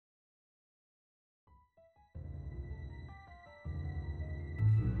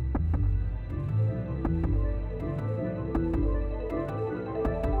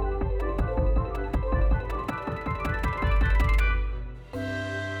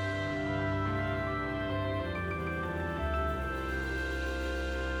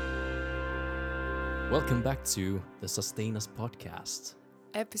Welcome back to the Sustain Us podcast.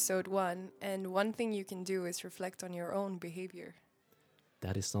 Episode 1, and one thing you can do is reflect on your own behavior.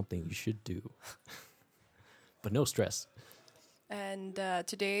 That is something you should do. But no stress. And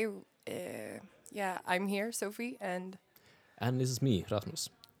today, I'm here, Sophie, and this is me, Rasmus.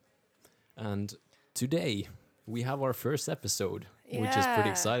 And today we have our first episode, which is pretty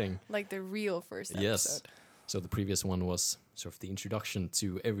exciting. Like the real first episode. Yes. So the previous one was sort of the introduction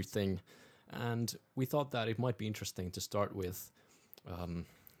to everything. And we thought that it might be interesting to start with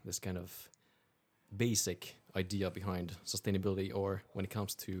this kind of basic idea behind sustainability, or when it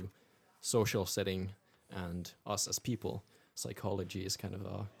comes to social setting and us as people, psychology is kind of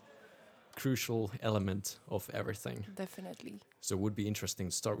a crucial element of everything. Definitely. So it would be interesting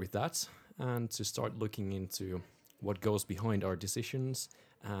to start with that and to start looking into what goes behind our decisions.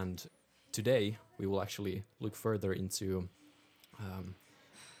 And today we will actually look further into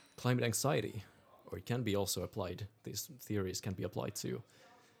climate anxiety, or it can be also applied, these theories can be applied to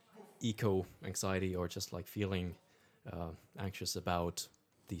eco-anxiety, or just like feeling anxious about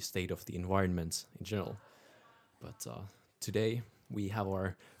the state of the environment in general. But today we have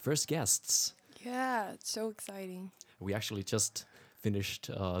our first guests. Yeah, it's so exciting. We actually just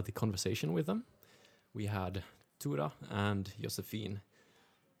finished the conversation with them. We had Tura and Josephine.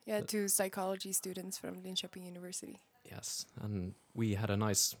 Yeah, two psychology students from Linköping University. Yes, and we had a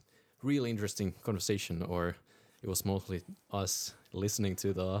nice, really interesting conversation, or it was mostly us listening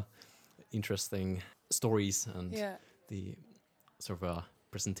to the interesting stories and the sort of a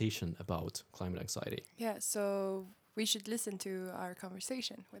presentation about climate anxiety. Yeah, so we should listen to our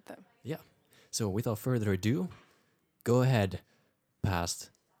conversation with them. Yeah, so without further ado, go ahead, past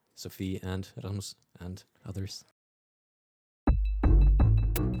Sophie and Rasmus and others.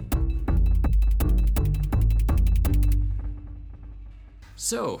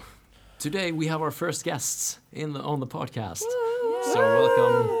 So, today we have our first guests on the podcast. Woo! So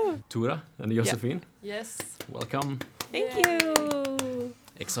welcome Tura and Josephine. Yes. Welcome. Thank you.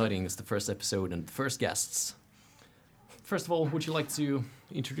 Exciting, it's the first episode and first guests. First of all, would you like to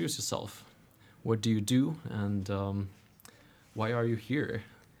introduce yourself? What do you do, and why are you here?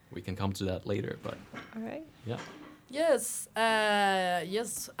 We can come to that later, but All right. yeah. Yes.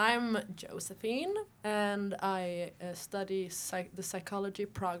 I'm Josephine, and I study the psychology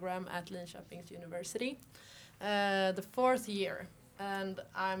program at Linköping University, the 4th year. And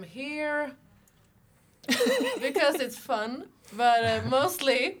I'm here because it's fun, but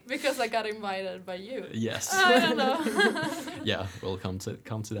mostly because I got invited by you. Yes. I don't know. Yeah, we'll come to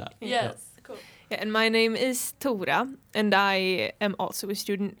that. Yes. Cool. Yeah, and my name is Tora, and I am also a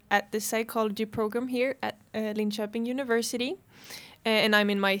student at the psychology program here at Linköping University, and I'm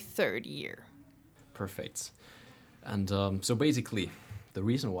in my 3rd year. Perfect. And so basically, the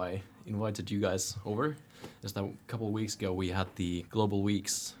reason why I invited you guys over is that a couple of weeks ago we had the Global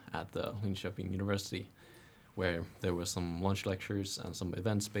Weeks at the Linköping University, where there were some lunch lectures and some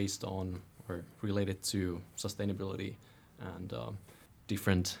events based on or related to sustainability and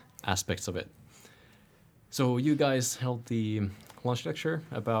different aspects of it. So you guys held the lunch lecture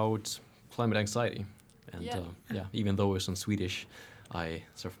about climate anxiety, and even though it was in Swedish, I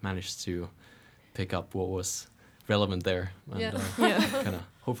sort of managed to pick up what was relevant there and kind of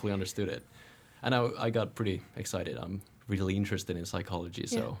hopefully understood it. And I got pretty excited. I'm really interested in psychology,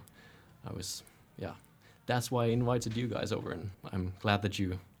 so I was, that's why I invited you guys over, and I'm glad that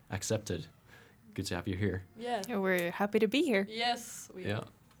you accepted. Good to have you here. Yeah. Yeah, we're happy to be here. Yes.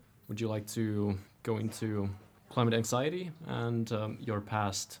 Would you like to go into climate anxiety and your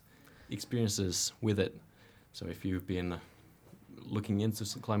past experiences with it? So if you've been looking into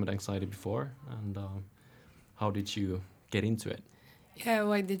climate anxiety before, and how did you get into it? Yeah,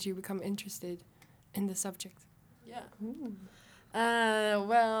 why did you become interested in the subject? Yeah.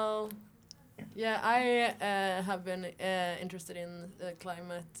 I have been interested in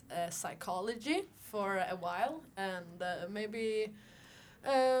climate psychology for a while, and maybe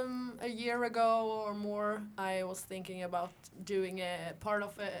a year ago or more, I was thinking about doing a part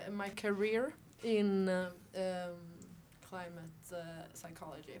of my career in climate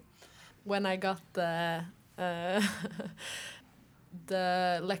psychology. When I got the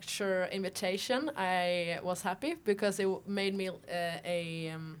lecture invitation, I was happy because it made me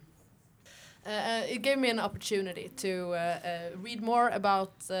it gave me an opportunity to read more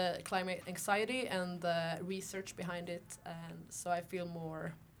about climate anxiety and the research behind it, and so I feel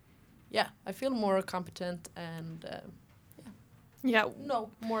more competent and know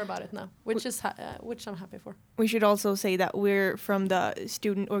more about it now, which I'm happy for. We should also say that we're from the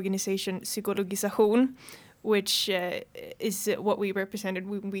student organization Psykologisation, which is what we represented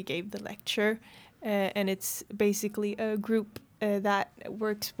when we gave the lecture. and it's basically a group that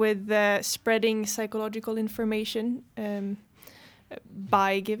works with spreading psychological information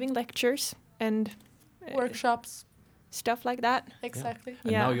by giving lectures and Workshops, stuff like that. exactly.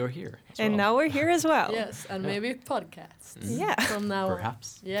 And Yeah. now you're here. As And well. now we're here as well. Yes, and Yeah. maybe podcasts. Yeah. From now on.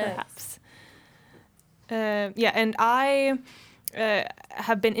 Perhaps. Yes. Perhaps. Yeah, and I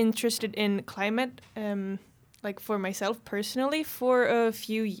have been interested in climate, like for myself personally, for a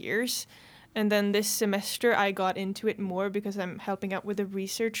few years. And then this semester I got into it more because I'm helping out with a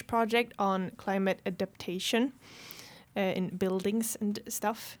research project on climate adaptation in buildings and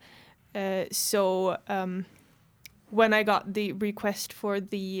stuff. So when I got the request for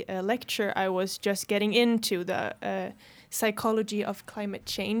the lecture, I was just getting into the psychology of climate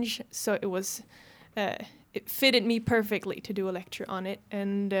change. So it was, it fitted me perfectly to do a lecture on it.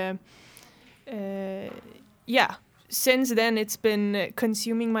 And yeah, since then it's been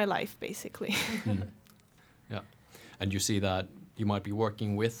consuming my life basically. Yeah. And you see that you might be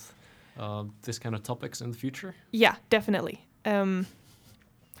working with this kind of topics in the future? Yeah, definitely.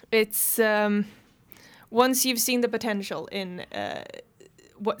 It's once you've seen the potential in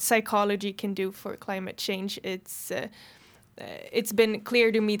what psychology can do for climate change, it's been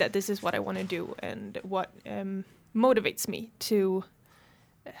clear to me that this is what I want to do and what motivates me to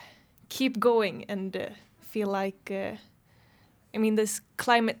keep going and feel like I mean this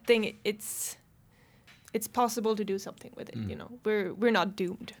climate thing. It's possible to do something with it. You know, we're not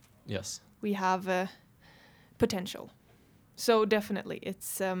doomed. Yes. We have potential. So definitely,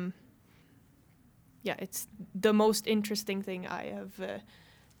 it's it's the most interesting thing I have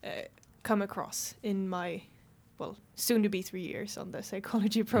come across in my soon to be 3 years on the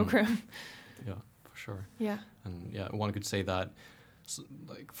psychology program. Yeah, for sure. Yeah. And yeah, one could say that,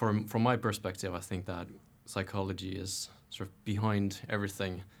 like from my perspective, I think that psychology is sort of behind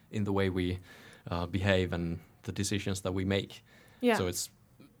everything in the way we behave and the decisions that we make. Yeah. So it's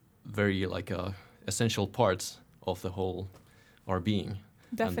very like a essential part of the whole our being and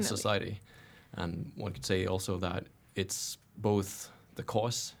the Definitely. society. And one could say also that it's both the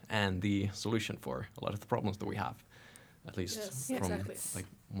cause and the solution for a lot of the problems that we have, at least Yes, from exactly. like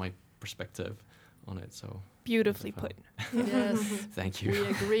my perspective on it. So Beautifully put. Yes. thank you. We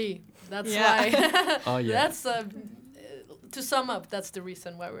agree. That's Yeah. why. Oh yeah. That's to sum up. That's the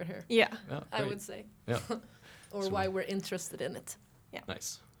reason why we're here. Yeah. Yeah, I great. would say, Yeah. or So- why we're interested in it.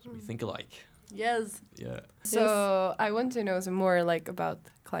 Nice. So we think alike. Yes. Yeah. So I want to know some more like about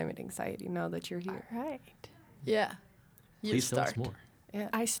climate anxiety now that you're here. All right. Yeah. You Please tell start. us more. Yeah.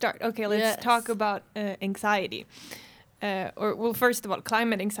 I start. Okay, let's Yes. talk about anxiety. First of all,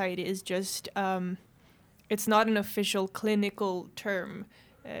 climate anxiety is just, it's not an official clinical term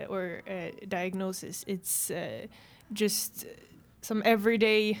or diagnosis. It's just some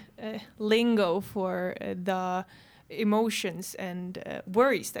everyday lingo for the emotions and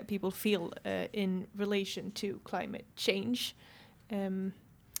worries that people feel in relation to climate change. And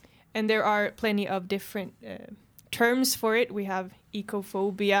there are plenty of different terms for it. We have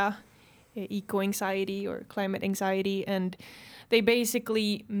ecophobia, eco-anxiety, or climate anxiety, and they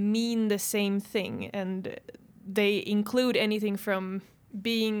basically mean the same thing, and they include anything from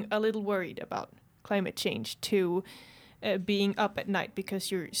being a little worried about climate change to being up at night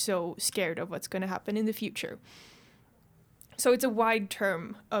because you're so scared of what's going to happen in the future. So it's a wide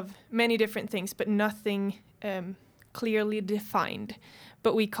term of many different things, but nothing clearly defined.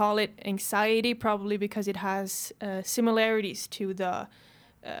 But we call it anxiety probably because it has similarities to the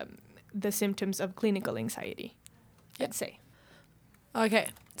symptoms of clinical anxiety, I'd say. Okay.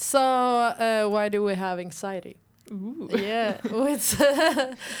 So why do we have anxiety? Ooh. Yeah,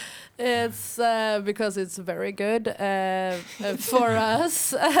 it's because it's very good for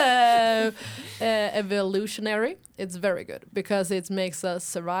us, evolutionary. It's very good because it makes us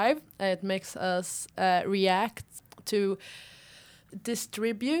survive. It makes us react to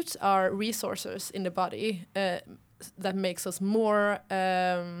distribute our resources in the body. That makes us more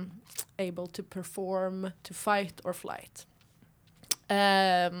able to perform, to fight or flight.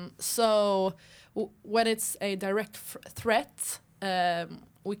 So when it's a direct threat,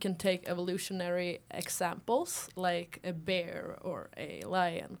 we can take evolutionary examples like a bear or a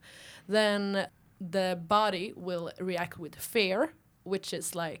lion. Then the body will react with fear, which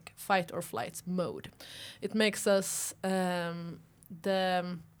is like fight or flight mode. It makes us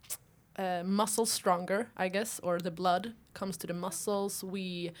the muscles stronger, I guess, or the blood comes to the muscles.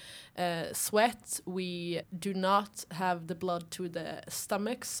 We sweat. We do not have the blood to the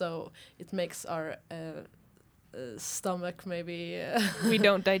stomach, so it makes our stomach maybe We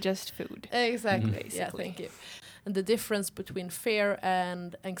don't digest food. exactly. Mhm. Yeah, Basically. thank you. And the difference between fear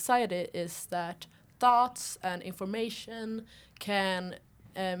and anxiety is that thoughts and information can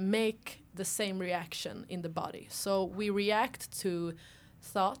make the same reaction in the body. So we react to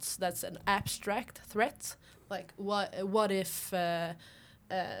thoughts, that's an abstract threat, like what if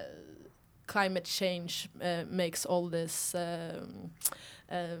climate change makes all this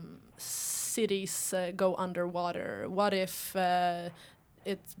cities go underwater? What if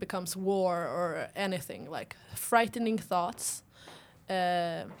it becomes war or anything? Like frightening thoughts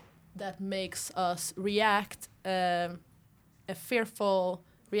that makes us react a fearful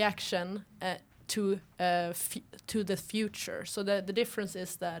reaction to the future. So the difference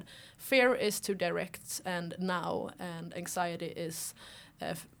is that fear is to direct and now, and anxiety is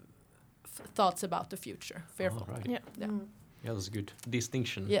thoughts about the future. Fearful. Oh, right. Yeah. Yeah. Yeah, that's a good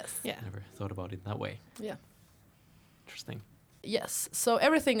distinction. Yes. Yeah. Never thought about it that way. Yeah. Interesting. Yes. So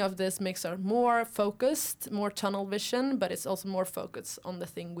everything of this makes us more focused, more tunnel vision, but it's also more focused on the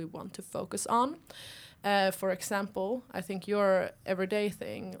thing we want to focus on. For example, I think your everyday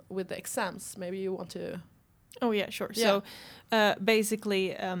thing with the exams, maybe you want to... Oh yeah, sure. Yeah. So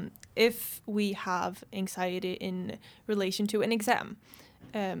basically, if we have anxiety in relation to an exam,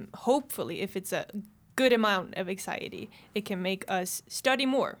 hopefully if it's a good amount of anxiety, it can make us study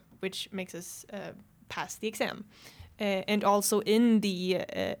more, which makes us pass the exam. And also in the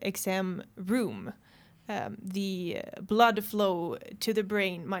exam room, the blood flow to the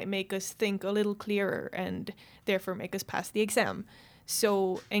brain might make us think a little clearer and therefore make us pass the exam.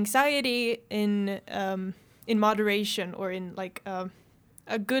 So anxiety in moderation, or in like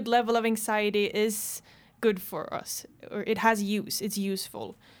a good level of anxiety, is good for us, or it has use, it's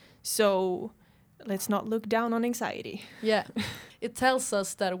useful. So let's not look down on anxiety. Yeah. It tells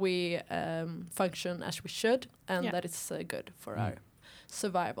us that we function as we should, and Yeah. that it's good for our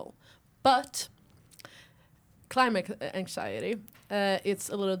survival. But climate anxiety, it's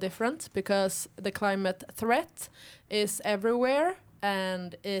a little different, because the climate threat is everywhere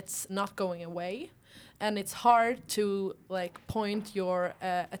and it's not going away. And it's hard to like point your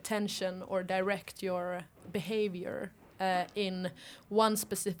attention or direct your behavior in one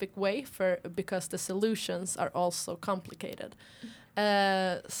specific way, because the solutions are also complicated.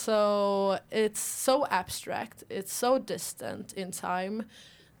 So it's so abstract, it's so distant in time,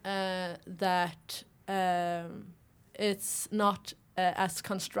 that it's not as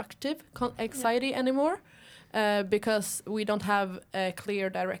constructive anxiety anymore, because we don't have a clear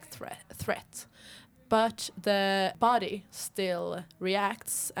direct threat. But the body still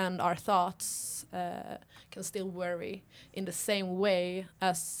reacts, and our thoughts can still worry in the same way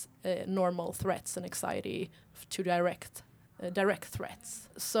as normal threats and anxiety to direct threats.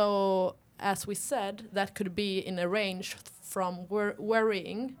 So as we said, that could be in a range from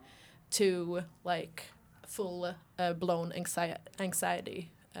worrying to like full blown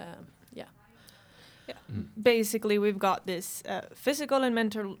anxiety. Basically, we've got this physical and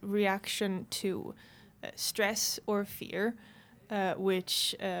mental reaction to stress or fear,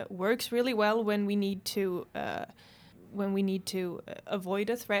 which works really well when we need to avoid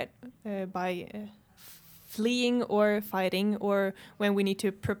a threat by fleeing or fighting, or when we need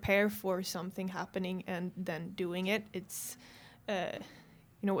to prepare for something happening and then doing it. It's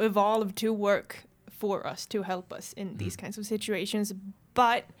evolved to work for us, to help us in these kinds of situations.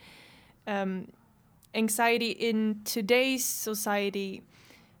 But anxiety in today's society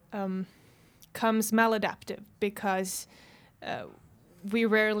comes maladaptive, because we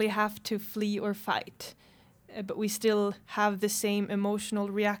rarely have to flee or fight, but we still have the same emotional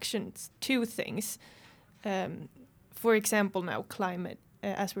reactions to things. For example, now climate,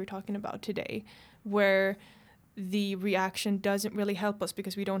 as we're talking about today, where the reaction doesn't really help us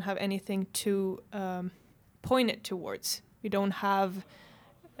because we don't have anything to point it towards. We don't have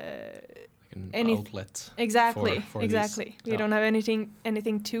An outlet. Exactly, for exactly. these. We Yeah. don't have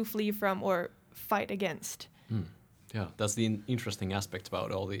anything to flee from or fight against. Yeah, that's the interesting aspect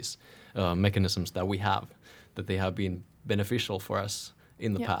about all these mechanisms that we have, that they have been beneficial for us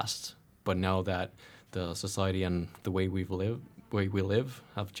in the past, but now that the society and the way we live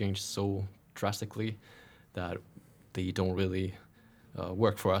have changed so drastically, that they don't really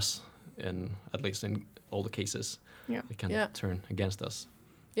work for us, at least in all the cases. Yeah. They can turn against us.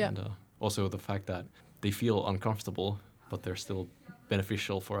 Yeah. And also the fact that they feel uncomfortable, but they're still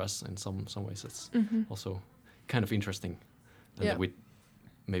beneficial for us in some ways. It's also kind of interesting, and that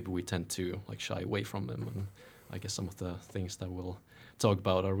we tend to like shy away from them. And I guess some of the things that we'll talk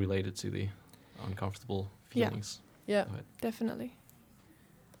about are related to the uncomfortable feelings. Yeah. Definitely.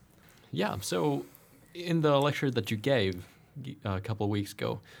 Yeah. So in the lecture that you gave a couple of weeks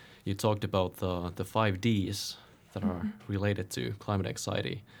ago, you talked about the 5 Ds that are related to climate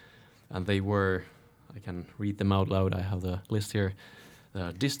anxiety. And they were, I can read them out loud, I have the list here,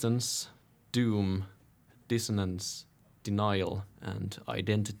 distance, doom, dissonance, denial, and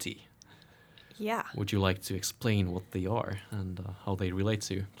identity. Yeah. Would you like to explain what they are and how they relate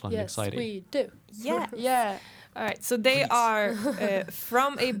to climate Yes, anxiety? we do. Yeah. Yeah. All right. So they Please. are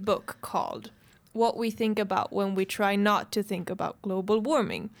from a book called What We Think About When We Try Not to Think About Global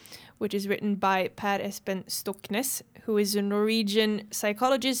Warming, which is written by Per Espen Stoknes, who is a Norwegian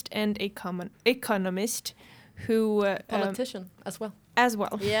psychologist and a economist who... Politician as well. as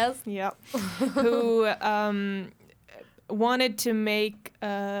well. Yes. Yeah. Who wanted to make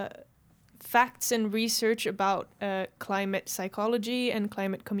facts and research about climate psychology and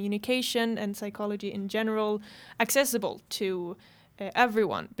climate communication and psychology in general accessible to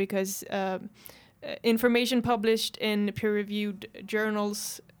everyone, because information published in peer-reviewed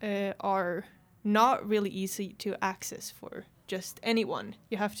journals are not really easy to access for just anyone.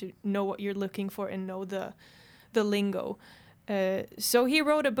 You have to know what you're looking for and know the lingo. So he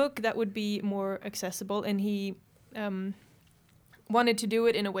wrote a book that would be more accessible, and he wanted to do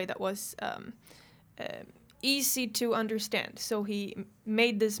it in a way that was easy to understand. So he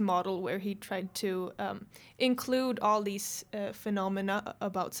made this model where he tried to include all these phenomena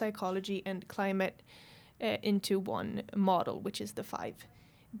about psychology and climate into one model, which is the 5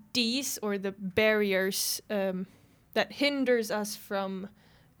 Ds, or the barriers that hinders us from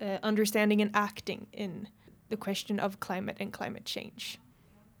understanding and acting in the question of climate and climate change.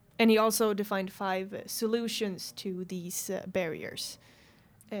 And he also defined 5 solutions to these barriers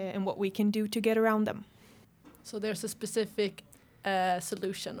and what we can do to get around them. So there's a specific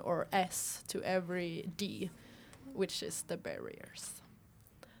solution, or S, to every D, which is the barriers.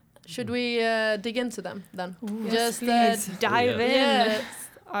 Should we dig into them then? Just Just dive in. Yes.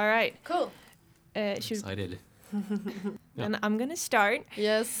 All right. Cool. Excited. And I'm going to start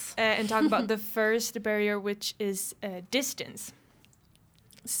Yes. and talk about the first barrier, which is distance.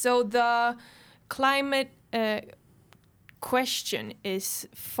 So the climate question is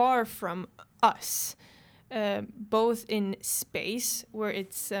far from us, both in space, where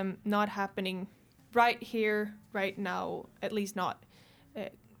it's not happening right here, right now, at least not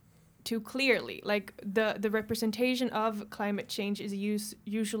too clearly. Like the representation of climate change is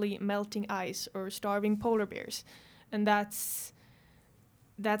usually melting ice or starving polar bears, and that's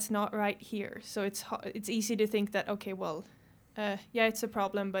not right here. So it's easy to think that, okay, well, yeah, it's a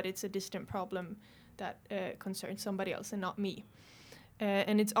problem, but it's a distant problem that concerns somebody else and not me.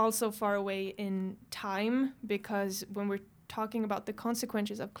 And it's also far away in time, because when we're talking about the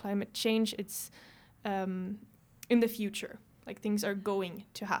consequences of climate change, it's in the future. Like, things are going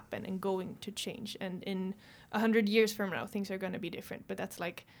to happen and going to change. And in 100 years from now, things are going to be different. But that's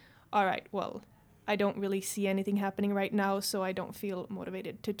like, all right, well, I don't really see anything happening right now, so I don't feel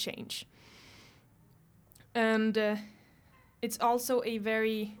motivated to change. And it's also a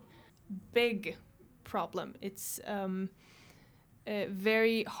very big problem. It's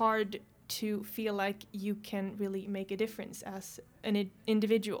very hard to feel like you can really make a difference as an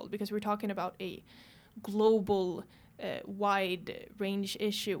individual, because we're talking about a global, wide range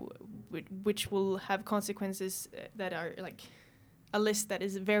issue, which will have consequences that are like a list that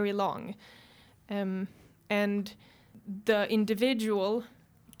is very long. And the individual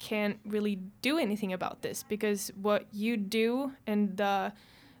can't really do anything about this, because what you do and the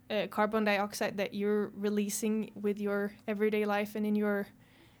carbon dioxide that you're releasing with your everyday life and in your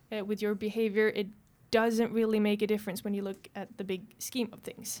with your behavior, it doesn't really make a difference when you look at the big scheme of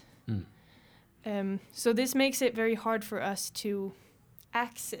things. So this makes it very hard for us to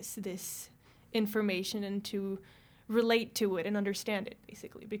access this information and to relate to it and understand it,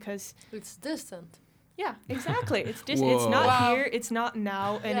 basically, because It's distant. yeah, exactly. It's it's Whoa. not Wow. here, it's not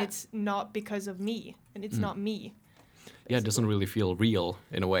now, and Yeah. it's not because of me, and it's not me. Yeah, it doesn't really feel real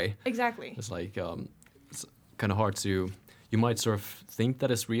in a way. Exactly. It's like it's kind of hard to. You might sort of think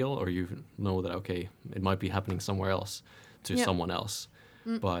that it's real, or you know that, okay, it might be happening somewhere else to Yeah. someone else,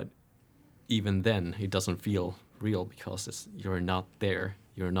 but even then it doesn't feel real, because you're not there.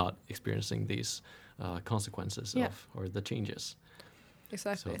 You're not experiencing these consequences Yeah. of, or the changes.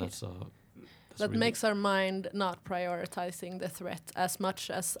 Exactly. So that's that really, makes our mind not prioritizing the threat as much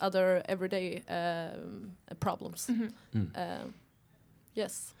as other everyday problems.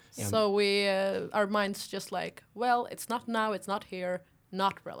 Yes. Yeah. So we our minds just like, well, it's not now, it's not here,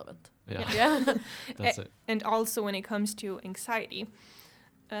 not relevant. yeah, Yeah. that's it. And also when it comes to anxiety,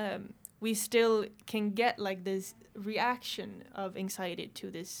 we still can get like this reaction of anxiety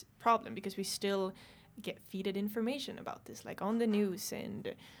to this problem, because we still get feeded information about this, like on the news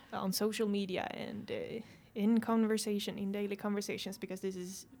and on social media and in conversation, in daily conversations, because this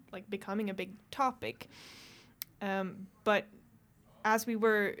is like becoming a big topic. But as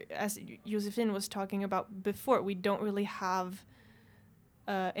Josephine was talking about before, we don't really have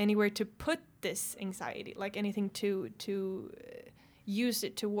anywhere to put this anxiety, like anything to use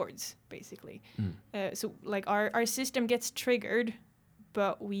it towards, basically. So like our system gets triggered,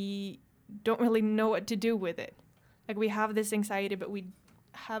 but we don't really know what to do with it. Like we have this anxiety, but we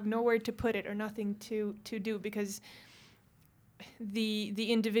have nowhere to put it or nothing to do, because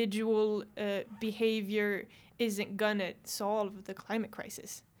the individual behavior isn't gonna solve the climate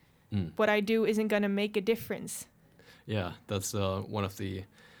crisis. What I do isn't gonna make a difference. Yeah, that's one of the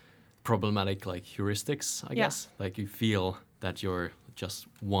problematic like heuristics, I guess. Like you feel that you're just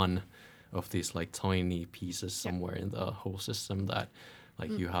one of these like tiny pieces somewhere in the whole system, that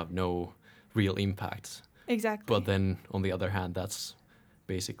like you have no real impact. Exactly. But then on the other hand, that's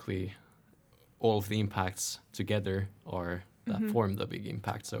basically all of the impacts together are that form the big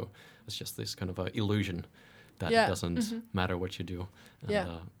impact. So it's just this kind of a illusion that it doesn't matter what you do.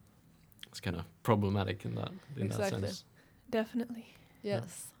 And, it's kind of problematic in that sense. Definitely.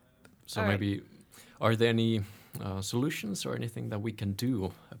 Yes. So All maybe, are there any solutions or anything that we can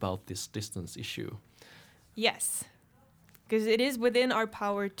do about this distance issue? Yes, because it is within our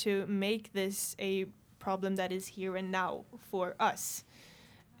power to make this a problem that is here and now for us.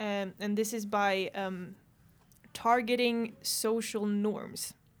 And this is by targeting social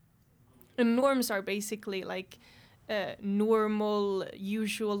norms. And norms are basically like normal,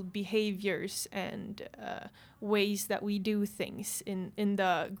 usual behaviors and ways that we do things in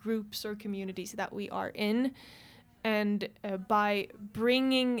the groups or communities that we are in. And by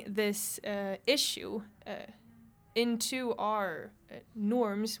bringing this issue into our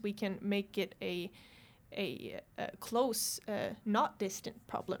norms, we can make it a close, not distant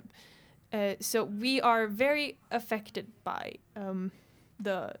problem. So we are very affected by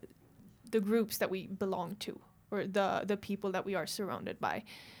the groups that we belong to, or the people that we are surrounded by.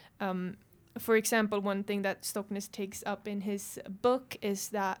 For example, one thing that Stocknes takes up in his book is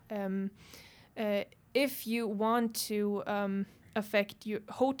that if you want to affect your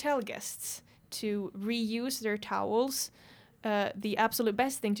hotel guests to reuse their towels, the absolute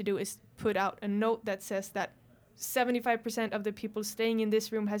best thing to do is put out a note that says that 75% of the people staying in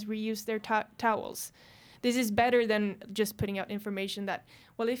this room has reused their towels. This is better than just putting out information that,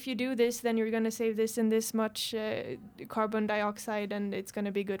 well, if you do this, then you're going to save this and this much carbon dioxide, and it's going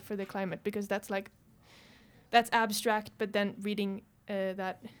to be good for the climate, because that's abstract. But then reading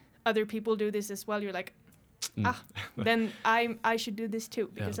that other people do this as well, you're like, then I should do this too,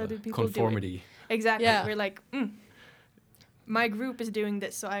 because other people conformity. do it. Exactly. Yeah. We're like, my group is doing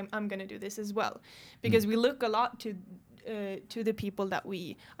this, so I'm going to do this as well, because we look a lot to the people that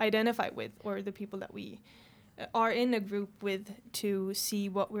we identify with, or the people that we are in a group with, to see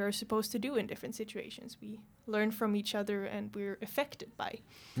what we're supposed to do in different situations. We learn from each other, and we're affected by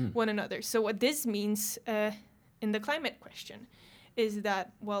one another. So what this means in the climate question is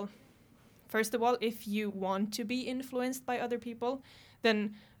that, well, first of all, if you want to be influenced by other people,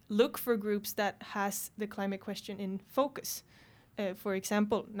 then look for groups that has the climate question in focus. For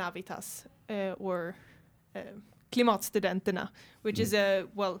example, Navitas or Klimatstudenterna, which is a,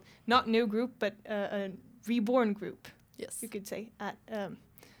 well, not new group, but a reborn group, Yes. you could say, at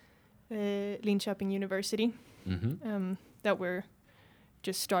Linköping University, that we're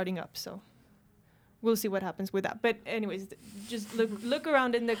just starting up. So we'll see what happens with that. But anyways, just look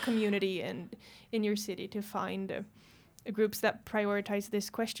around in the community and in your city to find groups that prioritize this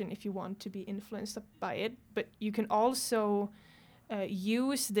question if you want to be influenced by it. But you can also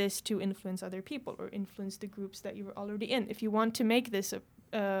use this to influence other people, or influence the groups that you were already in. If you want to make this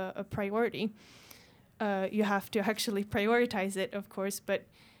a priority, you have to actually prioritize it, of course, but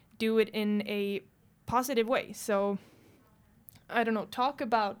do it in a positive way. So, I don't know, talk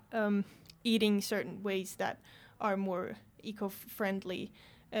about eating certain ways that are more eco-friendly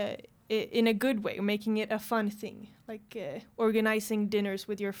in a good way, making it a fun thing, like organizing dinners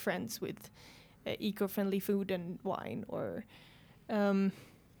with your friends with eco-friendly food and wine, or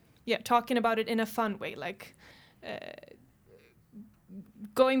talking about it in a fun way, like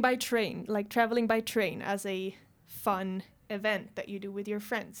going by train, like traveling by train as a fun event that you do with your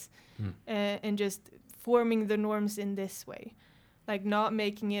friends, and just forming the norms in this way, like not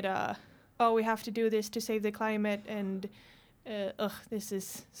making it we have to do this to save the climate, and this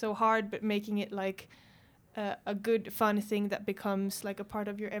is so hard, but making it like a good fun thing that becomes like a part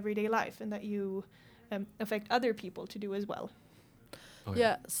of your everyday life, and that you affect other people to do as well. Oh,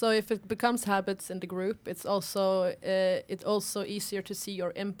 Yeah. So if it becomes habits in the group, it's also easier to see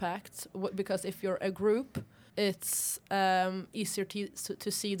your impact because if you're a group, it's easier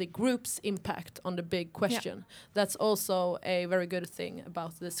to see the group's impact on the big question. That's also a very good thing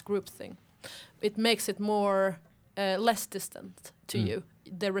about this group thing. It makes it more less distant to you,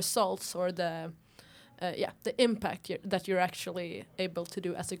 the results or the impact that you're actually able to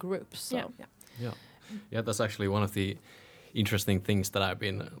do as a group. So Yeah, that's actually one of the interesting things that I've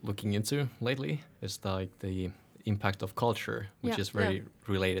been looking into lately. Is like the impact of culture, which is very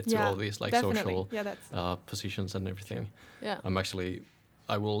related to all these like social positions and everything. Yeah.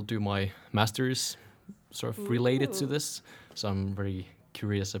 I will do my master's sort of related to this, so I'm very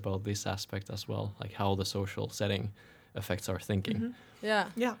curious about this aspect as well, like how the social setting affects our thinking.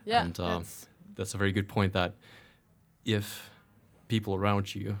 Mm-hmm. And that's a very good point, that if people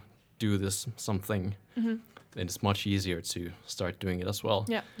around you do this something, then it's much easier to start doing it as well.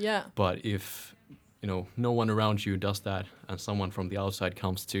 But if no one around you does that, and someone from the outside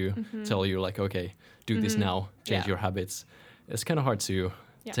comes to tell you like, okay, do this now, change your habits, it's kind of hard to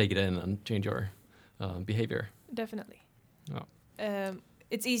take it in and change your behavior. Definitely.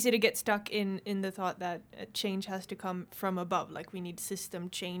 It's easy to get stuck in the thought that change has to come from above, like we need system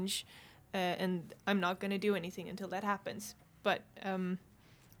change, and I'm not going to do anything until that happens. But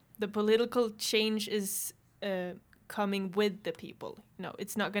the political change is coming with the people.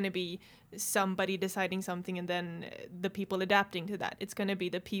 It's not going to be somebody deciding something and then the people adapting to that. It's going to be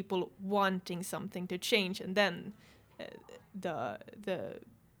the people wanting something to change, and then the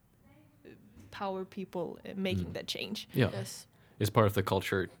power people making that change. Yes. It's part of the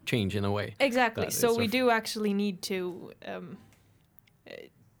culture change in a way. Exactly. So we do actually need to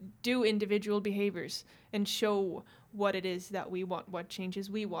do individual behaviors and show what it is that we want, what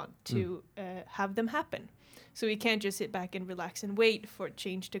changes we want to have them happen. So we can't just sit back and relax and wait for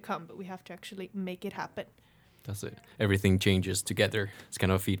change to come, but we have to actually make it happen. That's it. Everything changes together. It's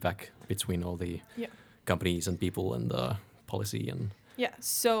kind of feedback between all the companies and people and policy and. Yeah.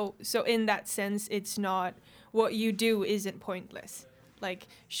 So in that sense, it's not, what you do isn't pointless. Like,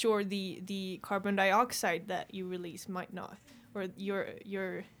 sure, the carbon dioxide that you release might not, or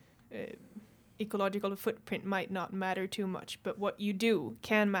your ecological footprint might not matter too much, but what you do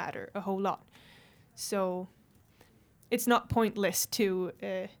can matter a whole lot. So it's not pointless to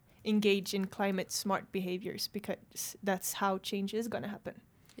engage in climate smart behaviors, because that's how change is going to happen.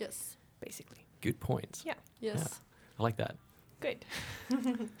 Yes. Basically. Good point. Yeah. Yes. Yeah, I like that. Good.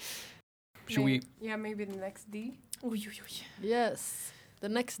 Should we? Yeah, maybe the next D. Yes. The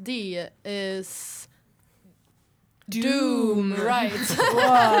next D is Doom. Right.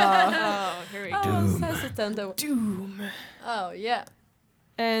 Oh, here we go. I was hesitant. Doom. Oh, yeah.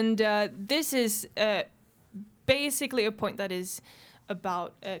 And this is basically a point that is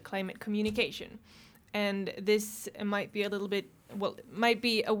about climate communication. And this might be a little bit, might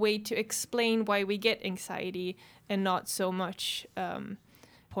be a way to explain why we get anxiety, and not so much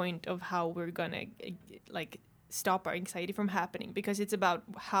point of how we're gonna stop our anxiety from happening, because it's about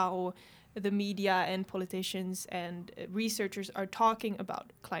how the media and politicians and researchers are talking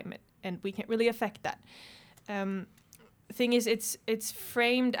about climate, and we can't really affect that. Thing is, it's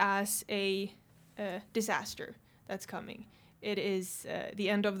framed as a disaster that's coming. It is the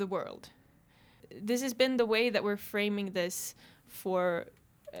end of the world. This has been the way that we're framing this for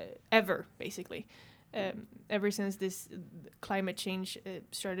ever, basically. Ever since this climate change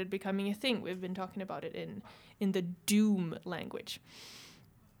started becoming a thing, we've been talking about it in the doom language.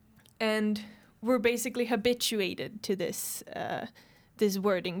 And we're basically habituated to this this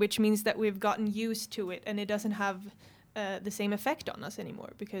wording, which means that we've gotten used to it, and it doesn't have the same effect on us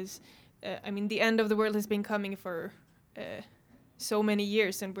anymore. Because, the end of the world has been coming for so many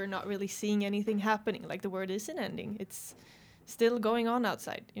years, and we're not really seeing anything happening. Like, the world isn't ending; it's still going on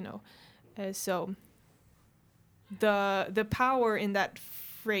outside, So the power in that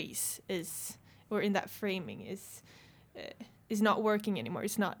phrase or in that framing is not working anymore.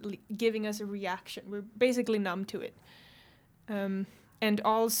 It's not giving us a reaction. We're basically numb to it. And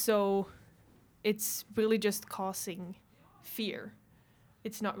also, it's really just causing fear.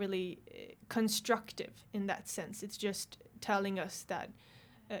 It's not really constructive in that sense. It's just telling us that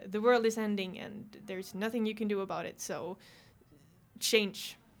the world is ending and there's nothing you can do about it. So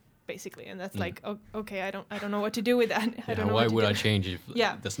change, basically. And that's like, okay, I don't know what to do with that. I don't know why would I change if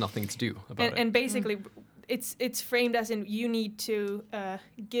Yeah. there's nothing to do about it? And basically, it's framed as in, you need to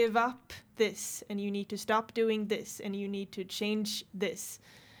give up this, and you need to stop doing this, and you need to change this.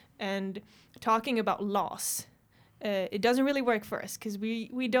 And talking about loss, it doesn't really work for us, because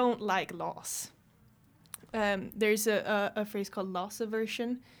we don't like loss. There's a phrase called loss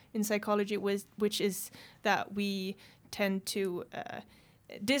aversion in psychology, which is that we tend to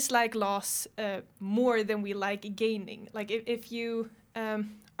dislike loss more than we like gaining. Like if you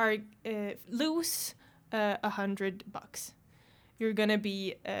are lose $100, you're gonna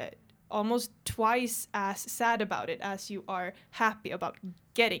be almost twice as sad about it as you are happy about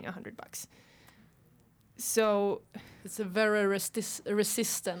getting $100. So it's a very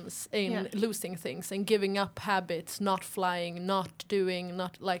resistance in losing things and giving up habits, not flying, not doing,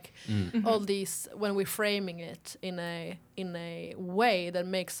 not like all these. When we're framing it in a way that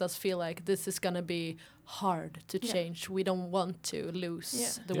makes us feel like this is gonna be hard to change, we don't want to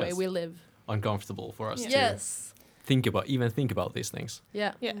lose the way we live. Uncomfortable for us to think about these things.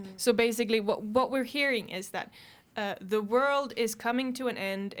 Yeah. So basically, what we're hearing is that the world is coming to an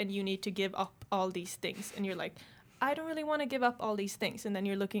end, and you need to give up all these things. And you're like, I don't really want to give up all these things. And then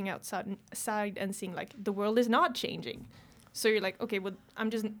you're looking outside and seeing like the world is not changing. So you're like, okay, well, I'm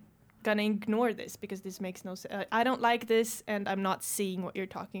just gonna ignore this because this makes no sense. I don't like this, and I'm not seeing what you're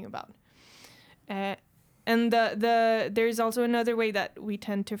talking about. And there's also another way that we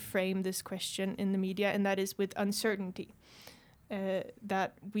tend to frame this question in the media, and that is with uncertainty.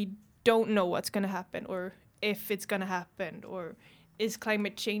 That we don't know what's going to happen, or if it's going to happen, or is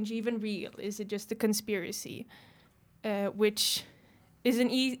climate change even real? Is it just a conspiracy? Which is an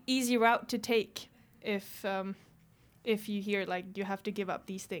easy route to take if you hear like you have to give up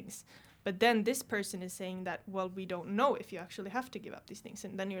these things. But then this person is saying that, well, we don't know if you actually have to give up these things.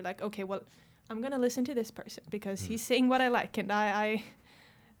 And then you're like, okay, well, I'm going to listen to this person because he's saying what I like, and I'd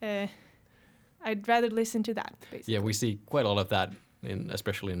rather listen to that, basically. Yeah, we see quite a lot of that,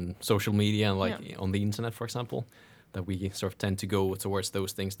 especially in social media and on the internet, for example, that we sort of tend to go towards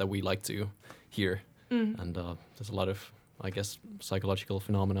those things that we like to hear. And there's a lot of, I guess, psychological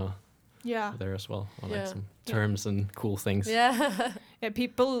phenomena there as well, or like some terms and cool things. Yeah.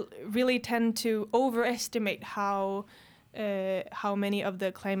 People really tend to overestimate how many of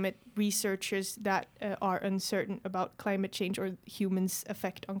the climate researchers that are uncertain about climate change or humans'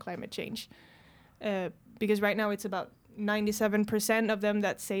 effect on climate change. Because right now it's about 97% of them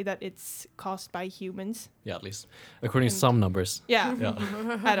that say that it's caused by humans. Yeah, at least according to some numbers. Yeah.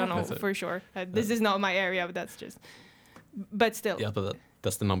 I don't know for sure. This is not my area, but that's just. But still. Yeah, but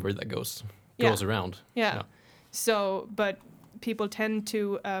that's the number that goes around. Yeah. So, but people tend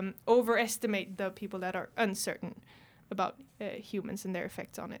to overestimate the people that are uncertain about humans and their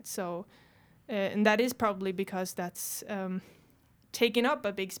effects on it. So, and that is probably because that's taken up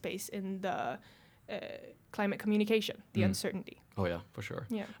a big space in the climate communication, the uncertainty. Oh yeah, for sure.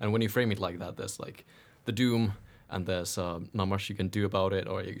 Yeah. And when you frame it like that, there's like the doom, and there's not much you can do about it,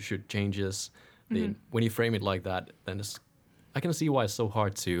 or you should change this. When you frame it like that, then I can see why it's so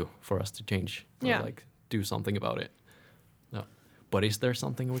hard for us to change, or like do something about it. No. But is there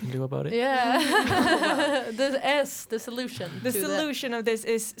something we can do about it? Yeah. The solution. The solution of this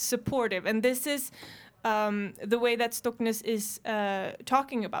is supportive, and this is the way that Stocknes is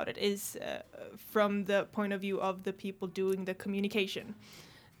talking about it is from the point of view of the people doing the communication,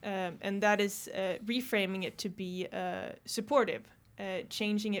 and that is reframing it to be supportive,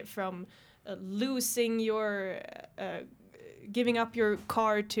 changing it from losing your giving up your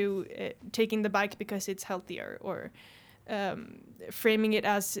car to taking the bike because it's healthier, or framing it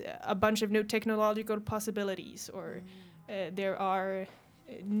as a bunch of new technological possibilities, or there are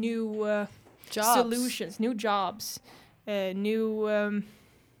new solutions, new jobs, new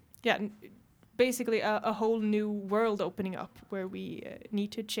basically a whole new world opening up where we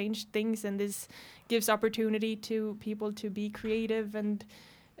need to change things, and this gives opportunity to people to be creative and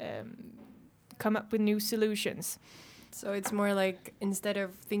come up with new solutions. So it's more like, instead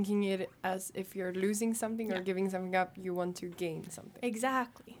of thinking it as if you're losing something or giving something up, you want to gain something.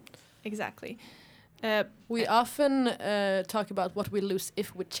 Exactly. We often talk about what we lose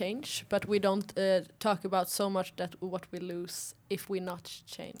if we change, but we don't talk about so much that what we lose if we not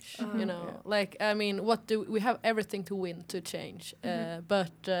change. You know, like, I mean, we have everything to win to change,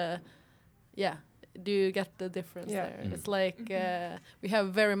 but do you get the difference there? It's like we have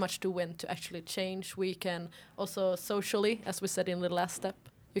very much to win to actually change. We can also socially, as we said in the last step,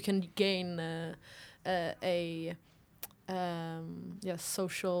 you can gain a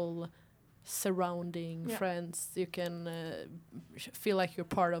social surrounding, friends. You can feel like you're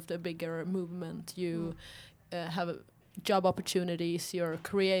part of the bigger movement. You have job opportunities. You're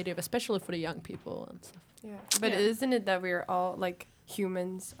creative, especially for the young people and stuff. Yeah, but isn't it that we're all, like,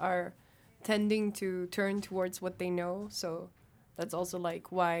 humans are tending to turn towards what they know? So that's also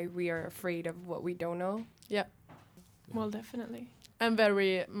like why we are afraid of what we don't know. Yeah. Well, definitely. And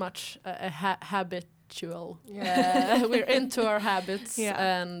very much a habit habitual. Yeah. We're into our habits,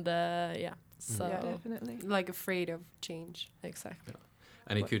 Yeah. and so Yeah. Definitely. Like afraid of change. exactly.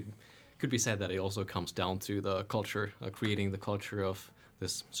 And it could be said that it also comes down to the culture, creating the culture of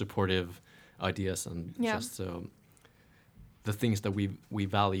this supportive ideas and Yeah. just the things that we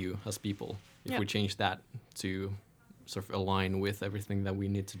value as people. If Yeah. we change that to sort of align with everything that we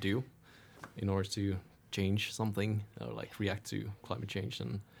need to do in order to change something or like react to climate change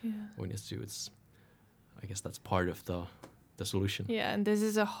and Yeah. what we need to do, I guess that's part of the solution. Yeah, and this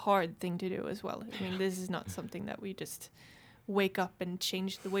is a hard thing to do as well. I mean, this is not something that we just wake up and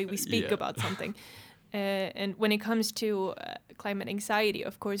change the way we speak Yeah. about something. And when it comes to climate anxiety,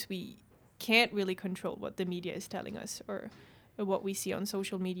 of course, we can't really control what the media is telling us or what we see on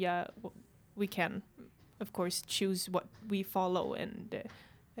social media. We can, of course, choose what we follow and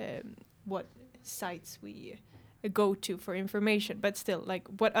what sites we go to for information. But still, like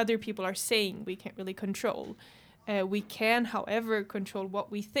what other people are saying, we can't really control. We can, however, control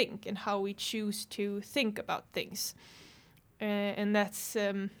what we think and how we choose to think about things. And that's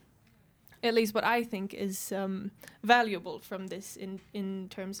at least what I think is valuable from this in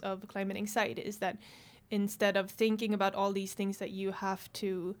terms of climate anxiety, is that instead of thinking about all these things that you have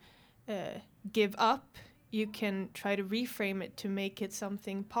to give up, you can try to reframe it to make it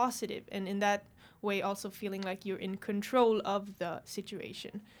something positive, and in that way also feeling like you're in control of the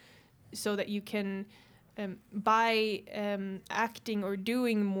situation, so that you can by acting or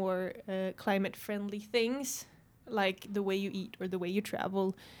doing more climate-friendly things, like the way you eat or the way you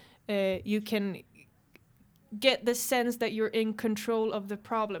travel, you can get the sense that you're in control of the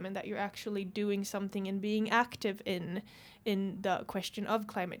problem and that you're actually doing something and being active in the question of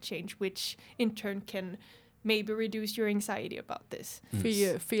climate change, which in turn can maybe reduce your anxiety about this.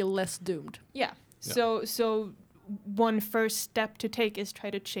 Feel less doomed. Yeah. So one first step to take is try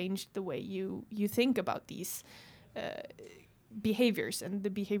to change the way you think about these behaviors and the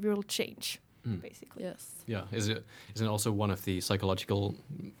behavioral change, basically. Yes. Yeah, isn't it also one of the psychological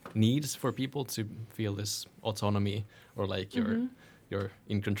needs for people to feel this autonomy, or like you're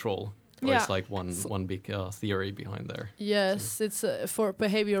in control? Or Yeah. it's like one big theory behind there. Yes, it's for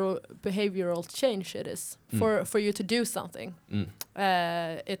behavioral change. It is for you to do something.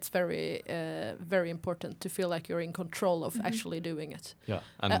 It's very important to feel like you're in control of actually doing it. Yeah,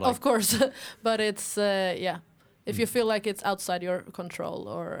 and like, Of course, but it's if you feel like it's outside your control,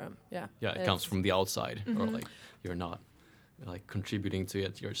 or it comes from the outside, or like you're not like contributing to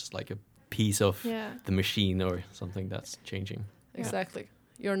it. You're just like a piece of the machine or something that's changing. Exactly.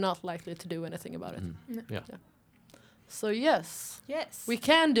 You're not likely to do anything about it. No. Yeah. So yes, Yes. we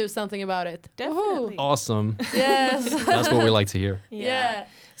can do something about it. Definitely. Awesome. Yes. That's what we like to hear. Yeah.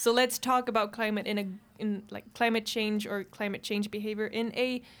 So let's talk about climate in like climate change or climate change behavior in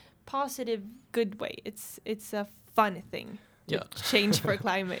a positive, good way. It's a fun thing. To Yeah. change for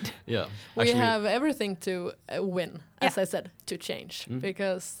climate. Yeah. We Actually, have everything to win, as I said, to change. Mm.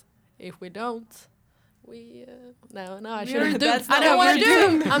 Because if we don't, we no, I We're- shouldn't do. that's I not don't what want to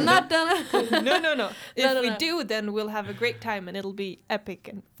we're do. I'm not done. No. If No, we no. do, then we'll have a great time and it'll be epic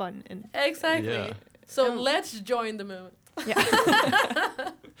and fun and Exactly. Yeah. So Um, let's join the movement.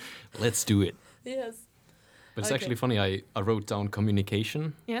 yeah. let's do it. Yes. But it's Okay. actually funny. I wrote down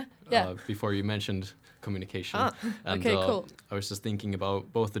communication. Yeah. Yeah. Before you mentioned communication. Ah. And, Okay, cool. I was just thinking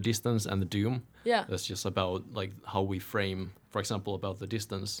about both the distance and the doom. Yeah. That's just about like how we frame, for example, about the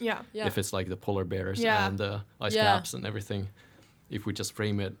distance. Yeah. Yeah. If it's like the polar bears Yeah. and the ice Yeah. caps and everything, if we just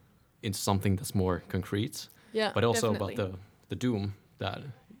frame it into something that's more concrete, Yeah. but also Definitely. about the doom, that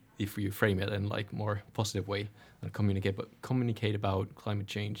if you frame it in like more positive way and communicate about climate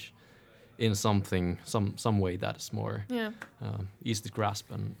change in something, some way that is more Yeah. easy to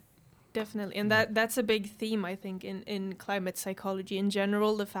grasp. And Definitely. And that's a big theme, I think, in climate psychology in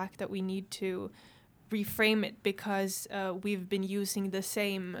general, the fact that we need to reframe it, because we've been using the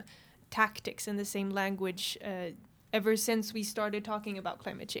same tactics and the same language ever since we started talking about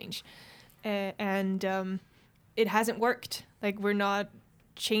climate change. And it hasn't worked. Like, we're not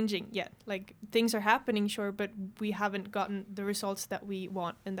changing yet. Like, things are happening, sure, but we haven't gotten the results that we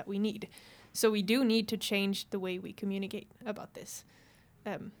want and that we need. So we do need to change the way we communicate about this.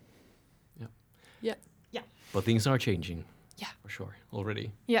 but things are changing. Yeah. For sure.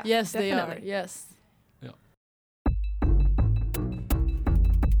 Already. Yeah. Yes, they are. definitely. Yes.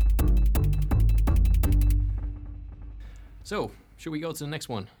 So, should we go to the next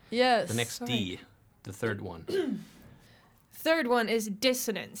one? Yes. The next D, the third one. Third one is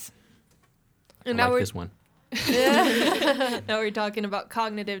dissonance. I And now like we're this one. Yeah. now we're talking about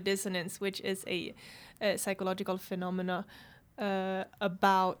cognitive dissonance, which is a psychological phenomena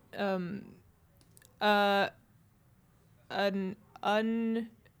about an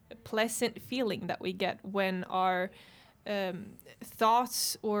unpleasant feeling that we get when our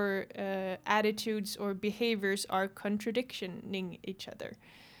thoughts or attitudes or behaviors are contradictioning each other.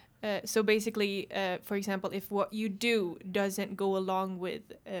 So basically, for example, if what you do doesn't go along with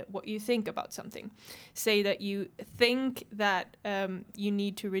what you think about something, say that you think that you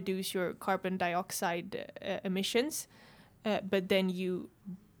need to reduce your carbon dioxide emissions, but then you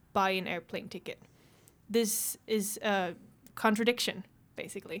buy an airplane ticket. This is a contradiction,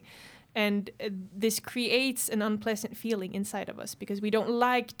 basically. And this creates an unpleasant feeling inside of us because we don't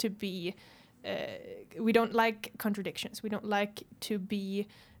like to be, we don't like contradictions. We don't like to be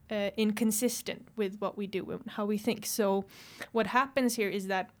inconsistent with what we do and how we think. So what happens here is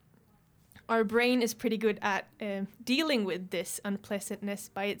that our brain is pretty good at dealing with this unpleasantness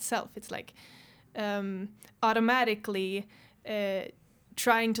by itself. It's like automatically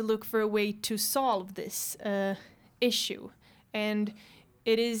trying to look for a way to solve this issue. And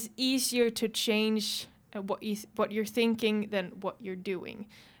it is easier to change what you're thinking than what you're doing.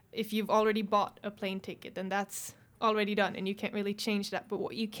 If you've already bought a plane ticket, then that's already done and you can't really change that. But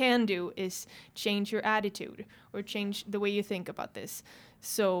what you can do is change your attitude or change the way you think about this.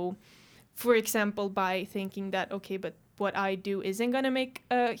 So, for example, by thinking that, okay, but what I do isn't going to make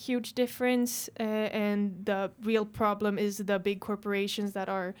a huge difference, and the real problem is the big corporations that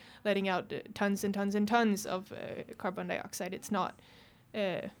are letting out tons and tons and tons of carbon dioxide. It's not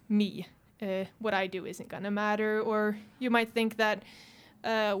me. What I do isn't going to matter. Or you might think that,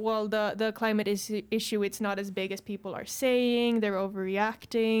 well, the climate issue, it's not as big as people are saying. They're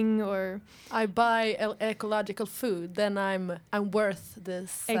overreacting. Or I buy ecological food, then I'm worth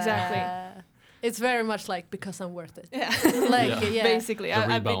this. Exactly. It's very much like because I'm worth it. yeah, Like Yeah. yeah, The basically, I've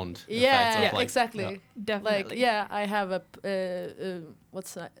been- rebound. effect yeah, of, like, exactly. yeah. definitely. Like yeah, I have a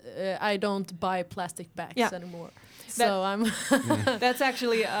what's that? I don't buy plastic bags Yeah. anymore. That- So I'm That's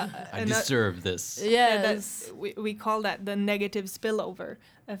actually I deserve this. yes. that's we call that the negative spillover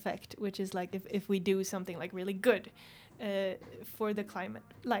effect, which is like if we do something like really good for the climate,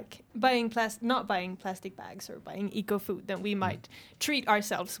 like not buying plastic bags or buying eco food, then we might treat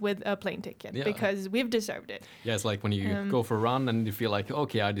ourselves with a plane ticket Yeah. because we've deserved it. Yeah, it's like when you go for a run and you feel like,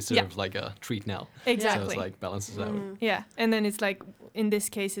 okay, I deserve like a treat now. Exactly. So it's like balances out. Yeah, and then it's like in this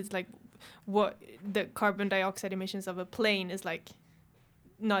case, it's like what the carbon dioxide emissions of a plane is like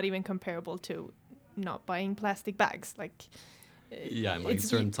not even comparable to not buying plastic bags. Like Yeah, and like it's-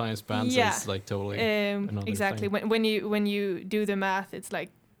 certain time spans, yeah. it's like totally another exactly. thing. When you do the math, it's like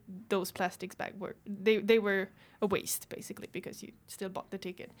those plastics bag were they were a waste basically because you still bought the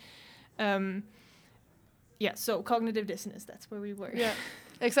ticket. Yeah, so cognitive dissonance, that's where we were. Yeah,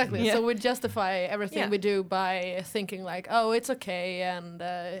 exactly. Yeah. So we justify everything Yeah. we do by thinking like, oh, it's okay, and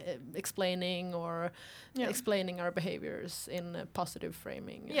explaining Yeah. explaining our behaviors in a positive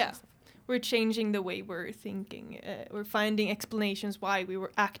framing. and Yeah. stuff. We're changing the way we're thinking. We're finding explanations why we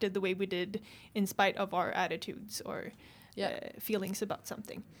were acted the way we did in spite of our attitudes or Yeah. feelings about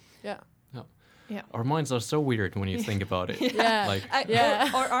something. Yeah. Our minds are so weird when you think about it. Yeah. Like, Yeah.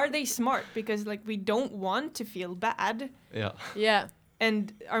 Or are they smart? Because like we don't want to feel bad, yeah. Yeah.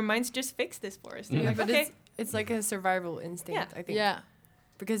 and our minds just fix this for us. They're Yeah, like, but okay, it's like a survival instinct, Yeah. I think. Yeah.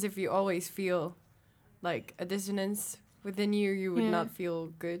 Because if you always feel like a dissonance within you, you would Yeah. not feel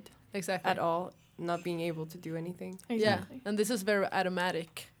good Exactly. at all, not being able to do anything. Yeah. exactly. And this is very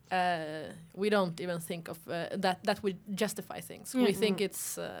automatic. We don't even think of that we justify things. We think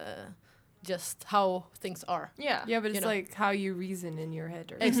it's just how things are. Yeah. Yeah, but You it's know. like how you reason in your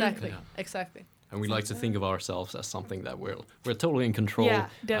head. Or Exactly. Yeah. Exactly. And we like to think of ourselves as something that we're totally in control, Yeah,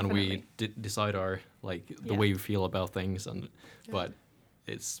 and we definitely. decide our like the Yeah. way we feel about things, and but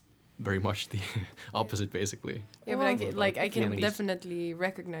it's very much the opposite, basically. Yeah, but I Well, can, like I can feelings. definitely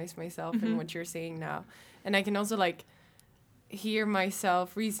recognize myself in Mhm. what you're saying now, and I can also like hear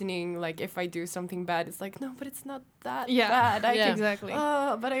myself reasoning like if I do something bad, it's like no, but it's not that Yeah. bad. I Yeah. can, Exactly.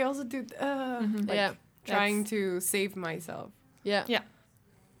 but I also do Mhm. like Yeah. trying to save myself. Yeah.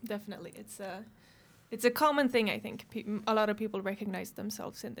 Definitely, it's a common thing. I think a lot of people recognize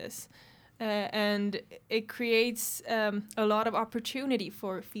themselves in this, and it creates a lot of opportunity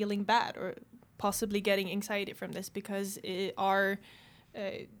for feeling bad or possibly getting anxiety from this because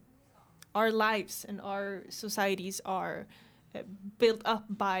our lives and our societies are built up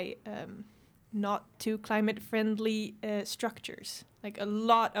by not too climate friendly structures. Like a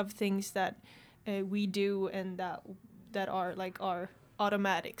lot of things that we do and that are like our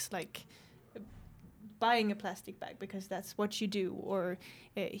automatics, like buying a plastic bag because that's what you do, or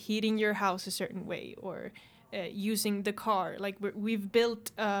heating your house a certain way, or using the car. Like we've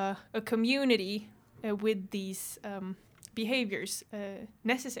built a community with these behaviors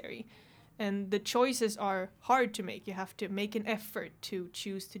necessary. And the choices are hard to make. You have to make an effort to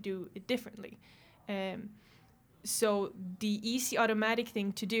choose to do it differently. So the easy automatic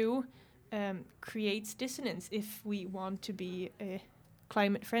thing to do creates dissonance if we want to be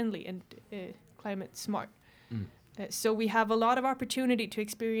climate friendly and climate smart. So we have a lot of opportunity to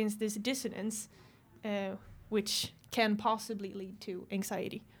experience this dissonance, which can possibly lead to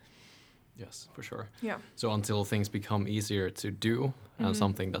anxiety. Yes, for sure. Yeah. So until things become easier to do and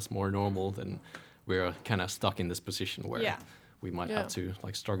something that's more normal, then we're kind of stuck in this position where we might have to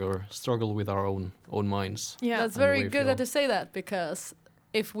like struggle with our own minds. Yeah, That's very good that you say that, because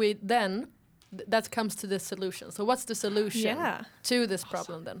if we then that comes to the solution. So what's the solution to this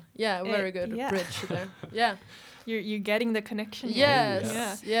problem then? Yeah, very good bridge there. Yeah. You're getting the connection.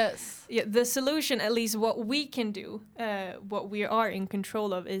 Yes. Yes. Yeah, the solution, at least what we can do, what we are in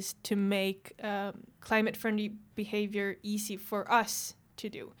control of, is to make climate-friendly behavior easy for us to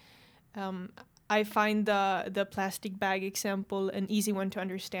do. I find the plastic bag example an easy one to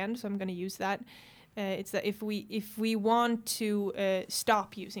understand, so I'm going to use that. It's that if we want to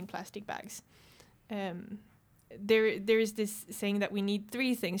stop using plastic bags, there is this saying that we need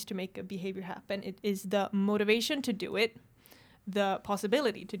 3 things to make a behavior happen. It is the motivation to do it, the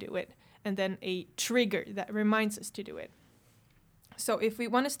possibility to do it, and then a trigger that reminds us to do it. So if we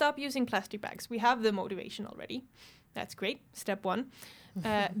want to stop using plastic bags, we have the motivation already. That's great. Step 1.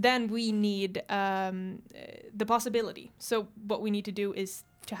 Then we need the possibility. So what we need to do is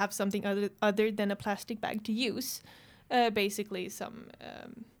to have something other than a plastic bag to use. Basically some,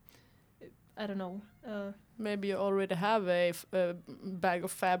 I don't know. Maybe you already have a bag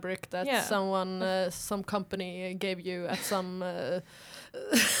of fabric that some company gave you at some...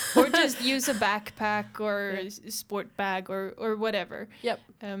 or just use a backpack or sport bag or whatever. Yep.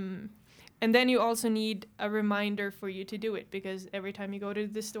 And then you also need a reminder for you to do it, because every time you go to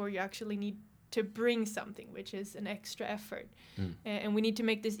the store, you actually need to bring something, which is an extra effort. And we need to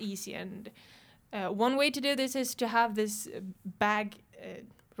make this easy. And one way to do this is to have this bag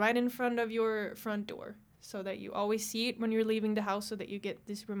right in front of your front door, so that you always see it when you're leaving the house, so that you get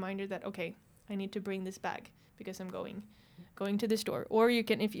this reminder that, okay, I need to bring this bag because I'm going to the store. Or you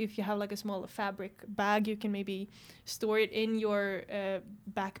can, if you have like a small fabric bag, you can maybe store it in your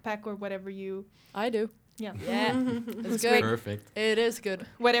backpack or whatever you... I do. Yeah. It's good. Perfect. It is good.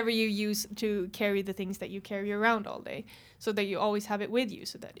 Whatever you use to carry the things that you carry around all day, so that you always have it with you,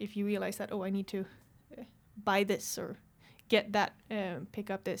 so that if you realize that, oh, I need to buy this or get that, pick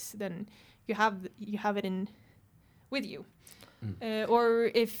up this, then you have it in with you. Or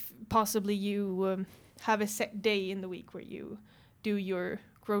if possibly you have a set day in the week where you do your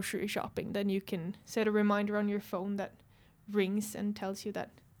grocery shopping, then you can set a reminder on your phone that rings and tells you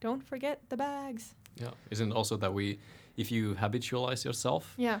that don't forget the bags. Yeah, isn't it also that if you habitualize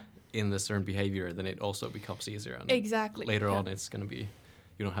yourself in the certain behavior, then it also becomes easier. And exactly. Later on, it's going to be,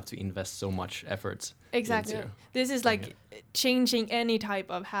 you don't have to invest so much effort. Exactly. This is like changing any type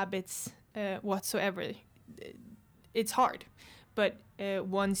of habits whatsoever. It's hard, but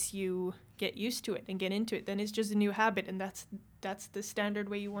once you get used to it and get into it, then it's just a new habit, and that's the standard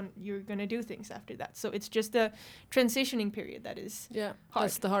way you're gonna do things after that. So it's just a transitioning period that is hard.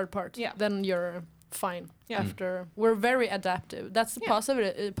 That's the hard part. Yeah. Then you're fine. Yeah. After we're very adaptive. That's the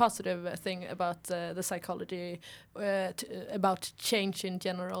positive thing about the psychology about change in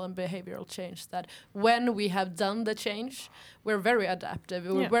general and behavioral change. That when we have done the change, we're very adaptive.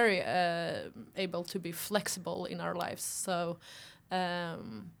 We're very able to be flexible in our lives. So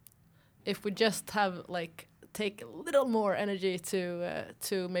if we just have take a little more energy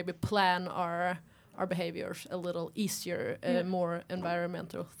to maybe plan our behaviors a little easier, more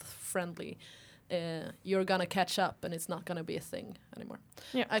environmental friendly, you're gonna catch up, and it's not gonna be a thing anymore.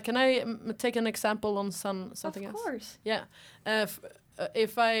 Yeah. Can I take an example on something else? Of course. Yeah.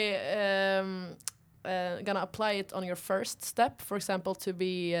 If I gonna apply it on your first step, for example, to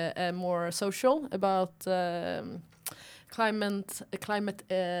be more social about climate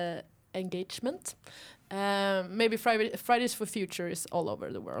engagement. Maybe Fridays for Future is all over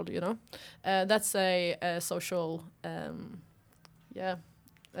the world, you know. That's a social,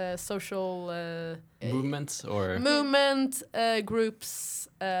 social movement or groups.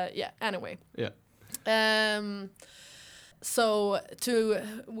 Anyway. Yeah. So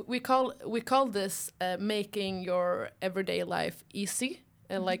we call this making your everyday life easy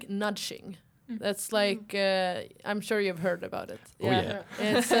and like nudging. That's like I'm sure you've heard about it. Yeah.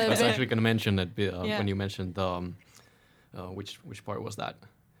 It's I was actually going to mention it when you mentioned which part was that?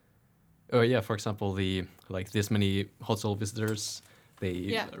 Oh yeah, for example, this many hotel visitors,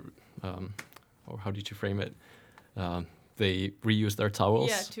 they or how did you frame it? They reuse their towels.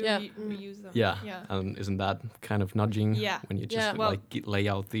 Yeah, to Yeah. reuse them. Yeah. Yeah. And isn't that kind of nudging Yeah. when you just Yeah. Well- lay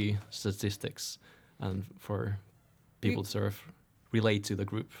out the statistics and for people to sort of relate to the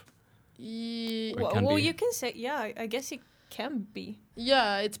group? Ye- Or it Well, can be. you can say, yeah, I guess it can be.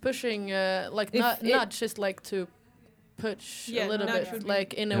 Yeah, it's pushing like If it- nudge is like to push Yeah, a little nudge bit would be-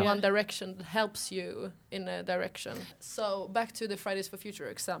 like in a Yeah. one direction that helps you in a direction. So back to the Fridays for Future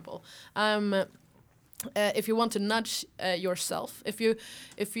example. If you want to nudge yourself, if you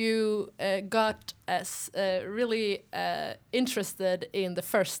got as really interested in the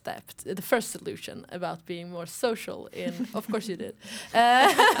first step, the first solution about being more social in, of course you did.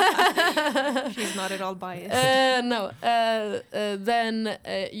 She's not at all biased. No, then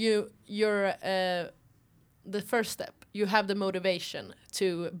you're the first step. You have the motivation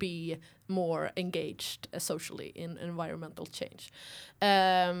to be more engaged socially in environmental change,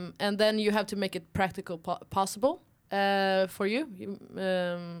 and then you have to make it practical possible for you.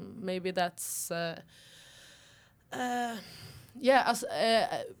 Maybe that's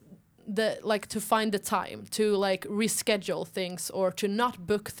to find the time to like reschedule things or to not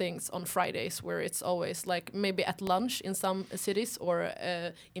book things on Fridays where it's always like maybe at lunch in some cities or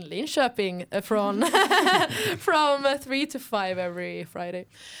in Linköping from 3 to 5 every Friday.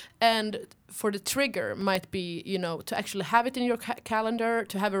 And for the trigger might be, to actually have it in your calendar,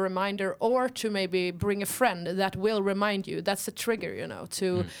 to have a reminder, or to maybe bring a friend that will remind you. That's the trigger,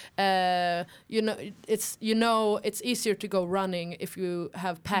 it's easier to go running if you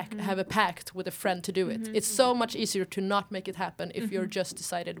have a pact with a friend to do it. It's so much easier to not make it happen if you're just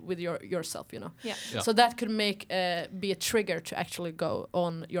decided with yourself, Yeah. Yeah. So that could be a trigger to actually go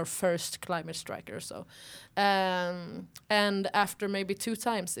on your first climate strike or so. And after maybe 2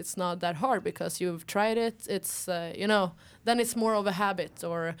 times, it's not that hard because you've tried it. It's then it's more of a habit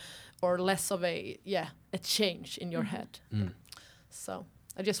or less of a change in your head. So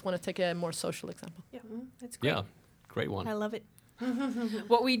I just want to take a more social example. Yeah, that's great. Yeah, great one. I love it.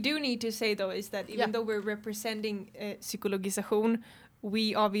 What we do need to say though is that even Yeah. though we're representing psykologisation,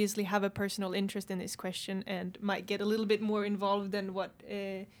 we obviously have a personal interest in this question and might get a little bit more involved than what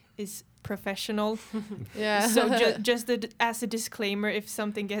is professional. Yeah. So just as a disclaimer, if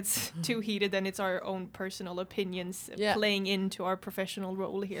something gets too heated, then it's our own personal opinions playing into our professional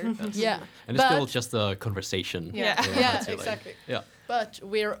role here. Yeah. And it's still just a conversation. Yeah. Yeah, so, like, exactly. yeah. But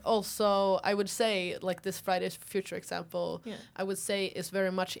we're also, I would say, like this Fridays for Future example, Yeah. I would say is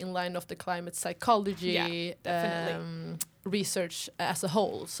very much in line of the climate psychology definitely. research as a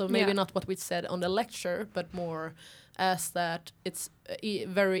whole. So maybe Yeah. not what we said on the lecture, but more as that it's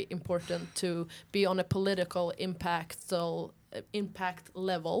very important to be on a political impact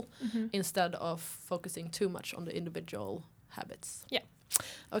level instead of focusing too much on the individual habits. Yeah.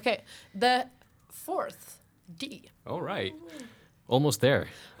 Okay, the 4th D. All right. Almost there.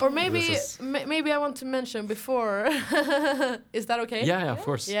 Or maybe This is- maybe I want to mention before. Is that okay? Yeah, of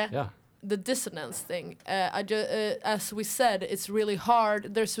course. Yeah. Yeah. The dissonance thing. As we said, it's really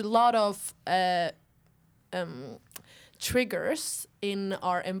hard. There's a lot of triggers in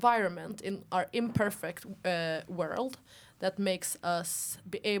our environment, in our imperfect world, that makes us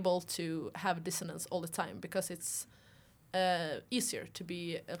be able to have dissonance all the time because it's easier to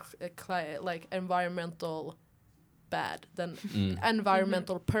be like environmental bad than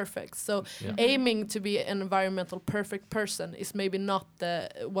environmental perfect. So Yeah. aiming to be an environmental perfect person is maybe not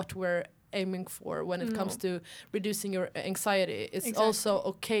what we're aiming for when it comes to reducing your anxiety. It's Exactly. also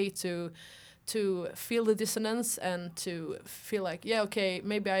okay to feel the dissonance and to feel like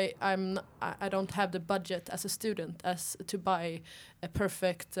maybe I don't have the budget as a student as to buy a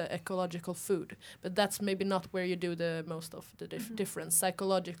perfect ecological food, but that's maybe not where you do the most of the difference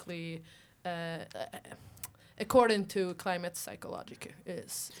psychologically. According to climate psychologists.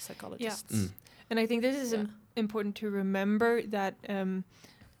 And I think this is important to remember that,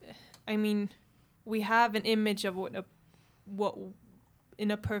 we have an image of what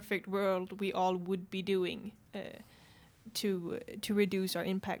in a perfect world we all would be doing to reduce our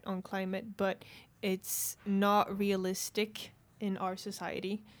impact on climate, but it's not realistic in our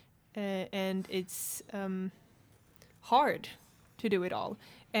society, and it's hard to do it all.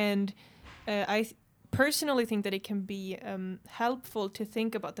 And I personally think that it can be helpful to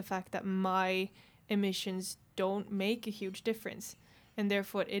think about the fact that my emissions don't make a huge difference, and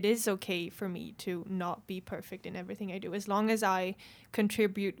therefore it is okay for me to not be perfect in everything I do, as long as I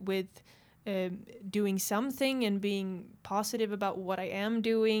contribute with doing something and being positive about what I am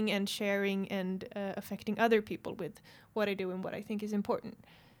doing and sharing and affecting other people with what I do and what I think is important.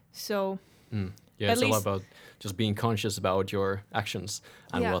 So Yeah, At it's all least- about just being conscious about your actions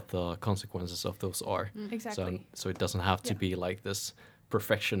and Yeah. what the consequences of those are. exactly. So it doesn't have to Yeah. be like this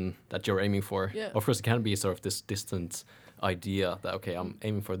perfection that you're aiming for. Yeah. Of course, it can be sort of this distant idea that, okay, I'm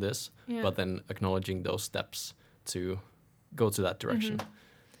aiming for this, Yeah. but then acknowledging those steps to go to that direction.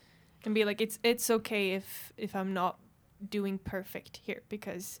 And be like, it's okay if I'm not doing perfect here,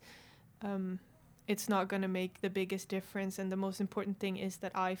 because it's not going to make the biggest difference, and the most important thing is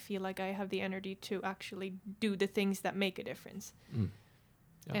that I feel like I have the energy to actually do the things that make a difference.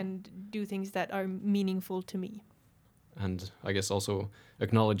 Yeah. And do things that are meaningful to me. And I guess also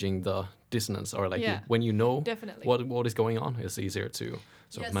acknowledging the dissonance, or like Yeah. when you know Definitely. what is going on, it's easier to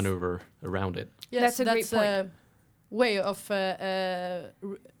sort Yes. of maneuver around it. Yes, That's a great point. a way of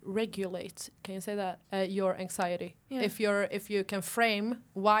regulate. Can you say that your anxiety? Yeah. If you can frame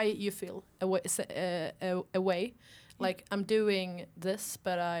why you feel a way, like I'm doing this,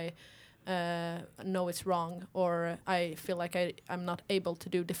 but I know it's wrong, or I feel like I'm not able to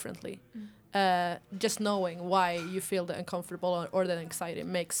do differently. Just knowing why you feel the uncomfortable or the anxiety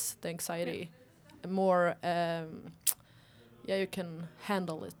makes the anxiety more. You can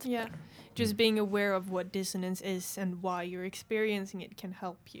handle it. Yeah. Just being aware of what dissonance is and why you're experiencing it can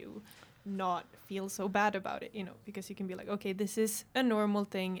help you not feel so bad about it, because you can be like, okay, this is a normal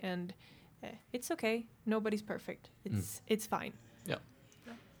thing, and it's okay. Nobody's perfect. It's fine.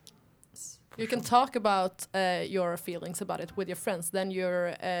 You can talk about your feelings about it with your friends. Then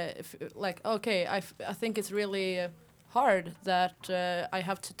you're like, okay, I think it's really hard that I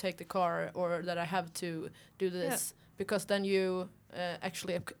have to take the car, or that I have to do this, because then you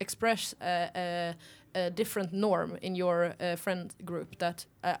actually express a different norm in your friend group, that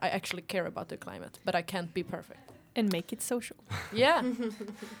I actually care about the climate, but I can't be perfect. And make it social. Yeah.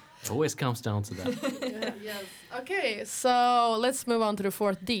 It always comes down to that. Yes. Okay, so let's move on to the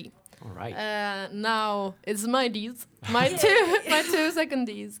fourth D. All right. Now it's my D's, my two second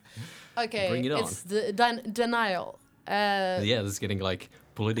D's. Okay, Bring it on. it's the denial. Yeah, this is getting like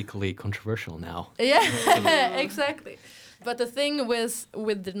politically controversial now. Yeah, exactly. But the thing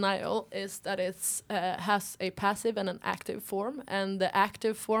with denial is that it's has a passive and an active form, and the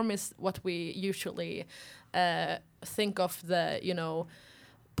active form is what we usually think of, the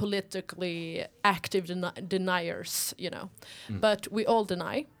politically active deniers, But we all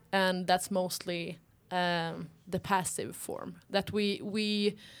deny, and that's mostly the passive form. That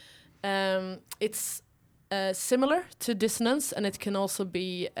we it's similar to dissonance, and it can also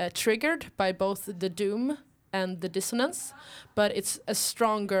be triggered by both the doom and the dissonance, but it's a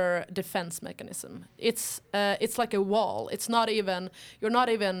stronger defense mechanism. It's like a wall. You're not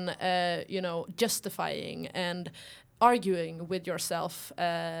even justifying and arguing with yourself,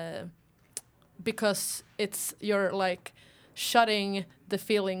 because you're like shutting the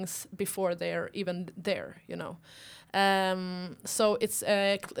feelings before they're even there. So it's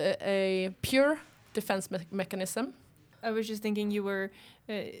a pure defense mechanism. I was just thinking you were.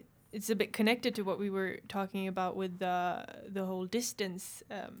 It's a bit connected to what we were talking about with the whole distance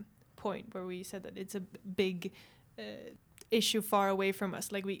point, where we said that it's a big issue far away from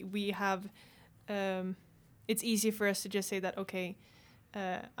us. Like we have, it's easy for us to just say that, okay,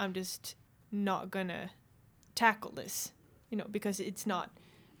 I'm just not gonna tackle this, because it's not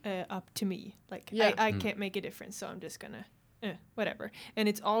up to me. Like I can't make a difference, so I'm just gonna whatever. And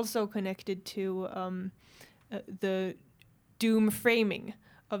it's also connected to the doom framing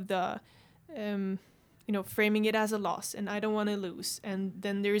of the framing it as a loss, and I don't want to lose, and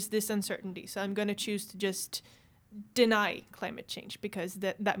then there's this uncertainty, so I'm going to choose to just deny climate change, because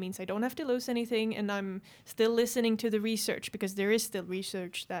that means I don't have to lose anything, and I'm still listening to the research, because there is still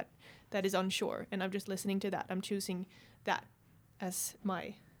research that is unsure, and I'm just listening to that. I'm choosing that as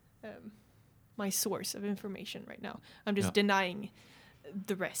my my source of information right now. I'm just denying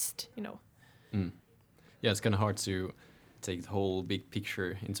the rest. Yeah, it's kind of hard to take the whole big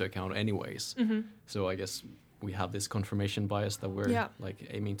picture into account anyways. So I guess we have this confirmation bias that we're like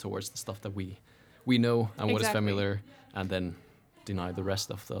aiming towards the stuff that we know and what is familiar, and then deny the rest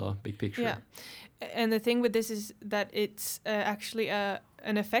of the big picture. Yeah, and the thing with this is that it's actually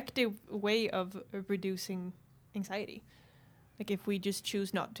an effective way of reducing anxiety. Like if we just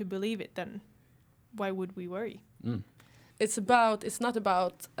choose not to believe it, then why would we worry? It's not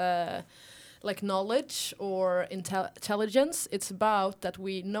about like knowledge or intelligence. It's about that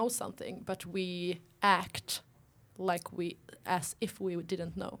we know something, but we act like as if we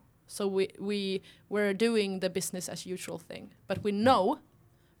didn't know. So we're doing the business as usual thing, but we know,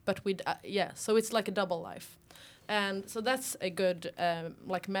 but so it's like a double life. And so that's a good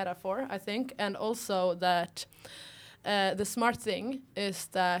like metaphor, I think. And also that the smart thing is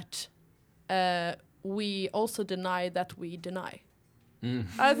that we also deny that we deny.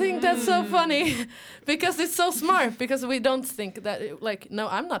 I think that's so funny because it's so smart, because we don't think that no,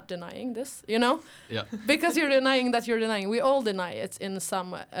 I'm not denying this, you know? Yeah. Because you're denying that you're denying. We all deny it in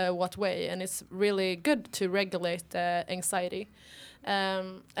some what way, and it's really good to regulate anxiety.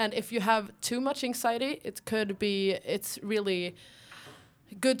 And if you have too much anxiety, it's really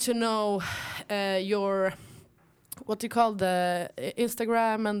good to know your what do you call the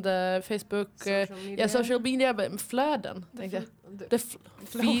Instagram and the Facebook social media, but flöden. The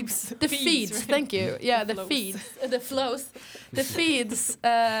feeds. The feeds, right? Thank you. Yeah, the feeds. The flows. The feeds.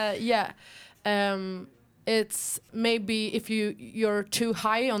 It's maybe if you're too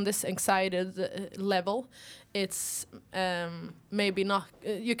high on this anxiety level, it's maybe not.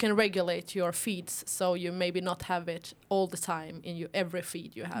 You can regulate your feeds, so you maybe not have it all the time in every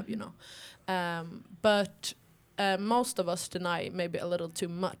feed you have, you know. But most of us deny maybe a little too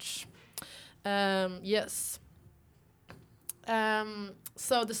much. Yes.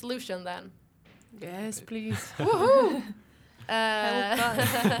 So the solution then. Yes, please. Woohoo!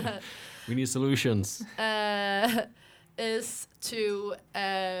 We need solutions. Is to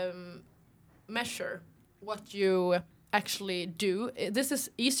measure what you actually do. This is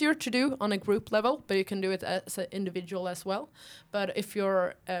easier to do on a group level, but you can do it as an individual as well. But if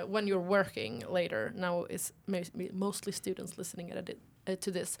you're when you're working later, now it's mostly students listening at it.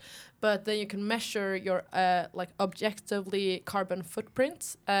 To this, but then you can measure your objectively carbon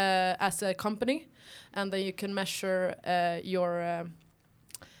footprints as a company, and then you can measure your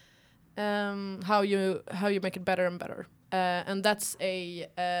how you make it better and better, and that's a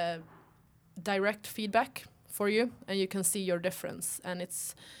direct feedback for you, and you can see your difference, and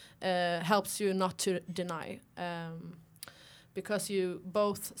it's helps you not to deny, because you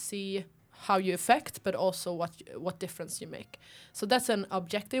both see how you affect, but also what difference you make. So that's an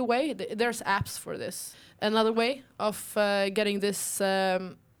objective way. There's apps for this. Another way of getting this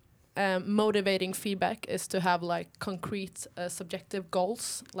motivating feedback is to have concrete subjective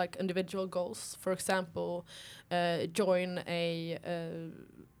goals, like individual goals. For example, join a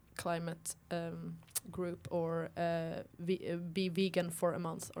climate group, or be vegan for a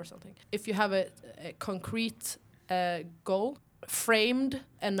month or something. If you have a concrete goal, framed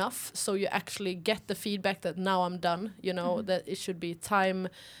enough so you actually get the feedback that now I'm done, you know, that it should be time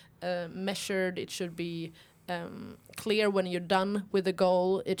measured, it should be clear when you're done with the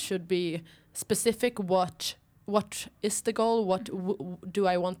goal, it should be specific what is the goal, what do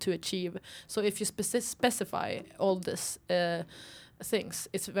I want to achieve. So if you specify all this things,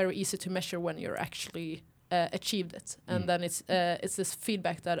 it's very easy to measure when you're actually achieved it, and then it's this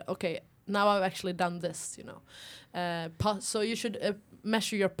feedback that okay, now I've actually done this, you know. So you should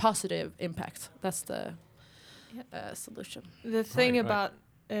measure your positive impact. That's the solution. The thing about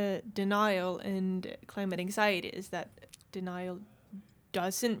denial and climate anxiety is that denial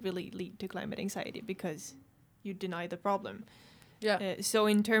doesn't really lead to climate anxiety because you deny the problem. Yeah. So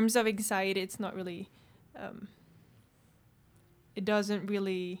in terms of anxiety, it's not really, it doesn't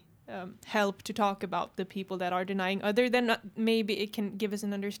really help to talk about the people that are denying, other than maybe it can give us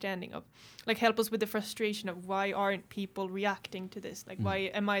an understanding of, help us with the frustration of why aren't people reacting to this?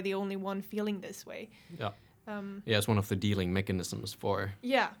 Why am I the only one feeling this way? Yeah. It's one of the dealing mechanisms for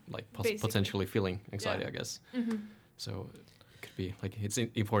potentially feeling anxiety, I guess. Mm-hmm. So it could be it's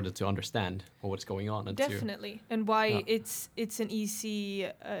important to understand what's going on. And definitely, and why it's an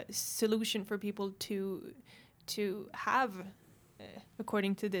easy solution for people to have.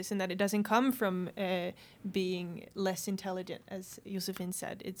 According to this, and that it doesn't come from being less intelligent, as Josefin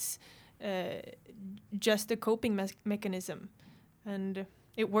said. It's just a coping mechanism, and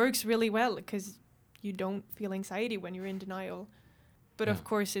it works really well because you don't feel anxiety when you're in denial. But of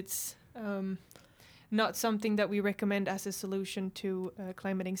course, it's not something that we recommend as a solution to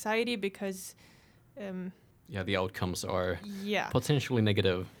climate anxiety, because the outcomes are potentially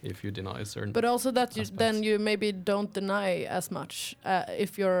negative if you deny certain. But also that then you maybe don't deny as much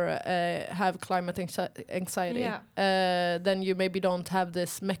if you're have climate anxiety. Yeah. Then you maybe don't have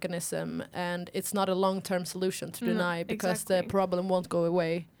this mechanism, and it's not a long-term solution to deny because the problem won't go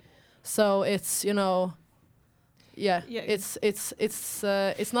away. So it's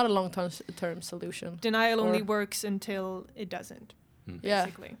it's not a long-term solution. Denial only works until it doesn't.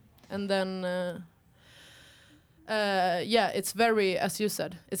 Basically, and then. It's very, as you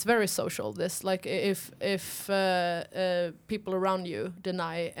said, it's very social. This if people around you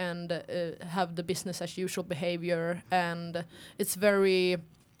deny and have the business as usual behavior, and it's very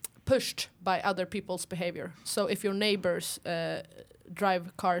pushed by other people's behavior. So if your neighbors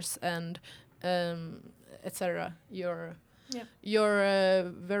drive cars and etc., you're Yeah.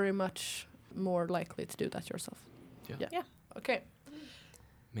 very much more likely to do that yourself. Yeah. Okay.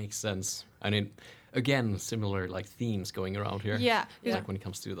 Makes sense. I mean, again, similar like themes going around here. Yeah, Yeah. Like when it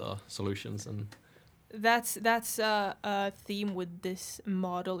comes to the solutions and that's a theme with this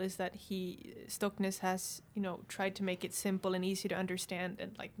model is that Stocknes has tried to make it simple and easy to understand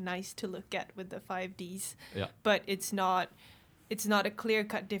and like nice to look at with the 5Ds. Yeah. But it's not a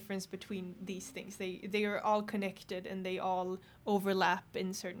clear-cut difference between these things. They are all connected and they all overlap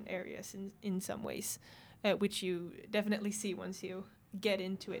in certain areas in some ways, which you definitely see once you get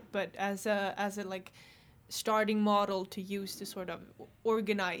into it. But as a like starting model to use to sort of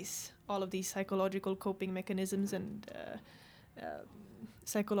organize all of these psychological coping mechanisms and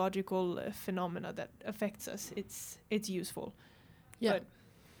psychological phenomena that affects us, it's useful. Yeah. But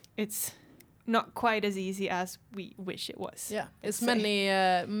it's not quite as easy as we wish it was. Yeah. It's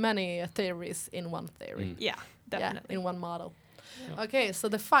say. many theories in one theory. Mm. Yeah, definitely. Yeah, in one model. Yeah. Okay, so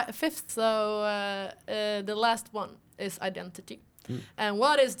the fifth, the last one is identity. And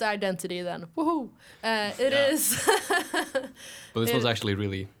what is the identity then? Woohoo! It Yeah. is. But this was It- actually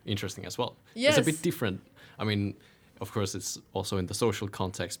really interesting as well. Yes. It's a bit different. I mean, of course, it's also in the social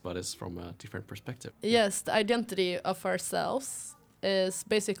context, but it's from a different perspective. Yes, the identity of ourselves is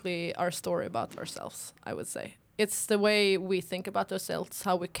basically our story about ourselves, I would say. It's the way we think about ourselves,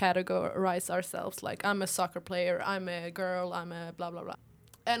 how we categorize ourselves. Like, I'm a soccer player, I'm a girl, I'm a blah, blah, blah.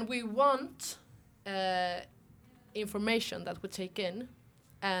 And we want information that we take in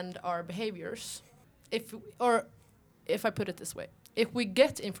and our behaviors. If I put it this way, if we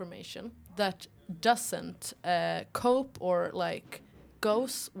get information that doesn't cope or like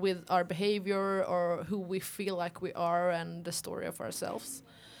goes with our behavior or who we feel like we are and the story of ourselves,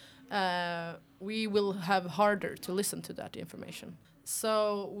 we will have harder to listen to that information.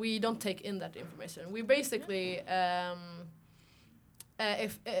 So we don't take in that information. We basically,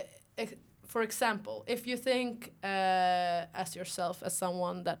 for example, if you think as yourself as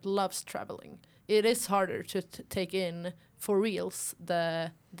someone that loves traveling, it is harder to take in for reals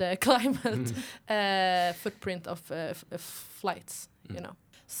the climate footprint of flights, you know.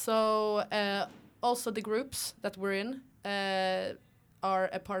 So also the groups that we're in are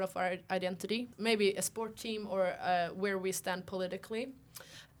a part of our identity, maybe a sport team or where we stand politically.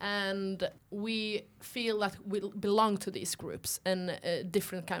 And we feel that we belong to these groups in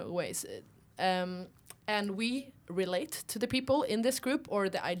different kind of ways. And we relate to the people in this group or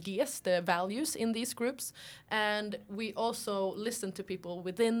the ideas, the values in these groups. And we also listen to people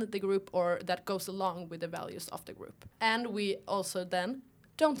within the group or that goes along with the values of the group. And we also then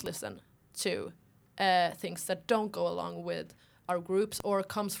don't listen to things that don't go along with our groups or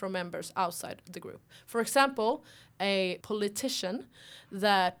comes from members outside the group. For example, a politician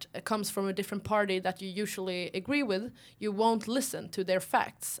that comes from a different party that you usually agree with, you won't listen to their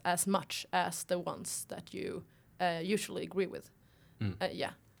facts as much as the ones that you usually agree with.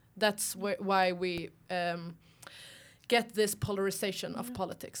 Yeah, that's why we get this polarization of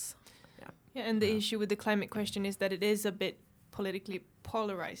politics. Yeah, and the issue with the climate question is that it is a bit politically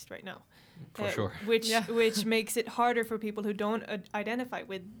polarized right now. For sure. Which makes it harder for people who don't identify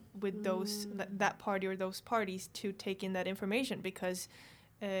with those that party or those parties to take in that information because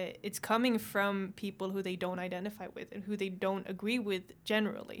it's coming from people who they don't identify with and who they don't agree with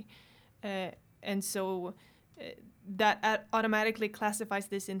generally, and so that automatically classifies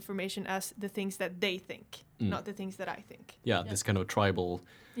this information as the things that they think, not the things that I think. Yeah, this kind of tribal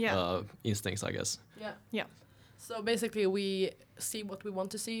Yeah. instincts, I guess. Yeah. Yeah. So basically, we see what we want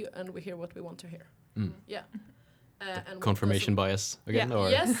to see and we hear what we want to hear. Yeah. And Confirmation bias again, Yeah. or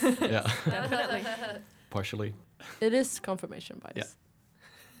Yes. yeah, Definitely. partially. It is confirmation bias.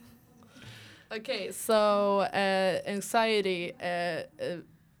 Yeah. Okay, so anxiety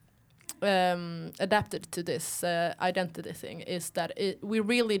adapted to this identity thing is that we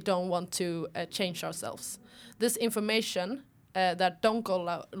really don't want to change ourselves. This information that don't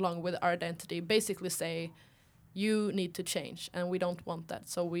go along with our identity basically say you need to change, and we don't want that,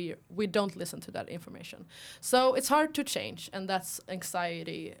 so we don't listen to that information. So it's hard to change, and that's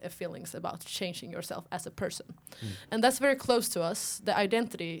anxiety feelings about changing yourself as a person. And that's very close to us. The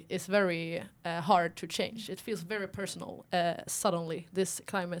identity is very hard to change. It feels very personal. Suddenly this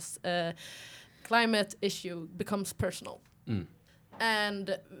climate issue becomes personal.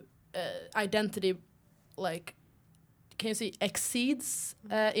 And identity, like, can you see, exceeds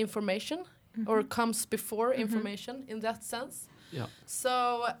information or comes before information in that sense. Yeah.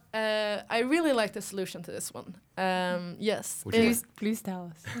 So I really like the solution to this one. Yes. Which one? Please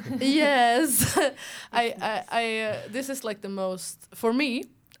tell us. Yes. I this is like the most, for me,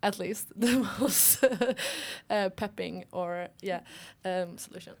 at least the most pepping or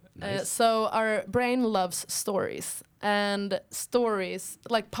solution. Nice. So our brain loves stories, and stories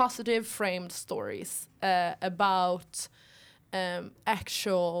like positive framed stories about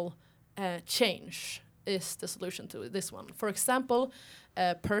actual change is the solution to this one. For example,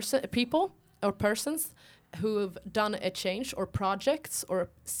 people or persons who have done a change, or projects or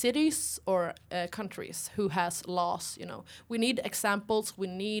cities or countries who has laws. We need examples, we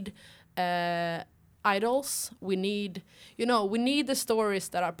need idols, we need the stories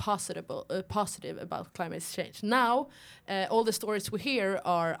that are positive about climate change. Now all the stories we hear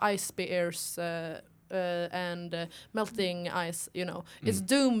are ice bears and melting ice. It's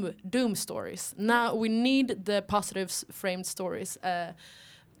doom stories. Now we need the positive framed stories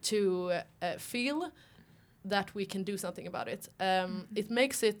to feel that we can do something about it. It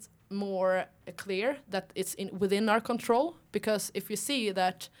makes it more clear that it's within our control, because if you see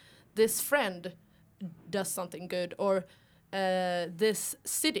that this friend does something good, or this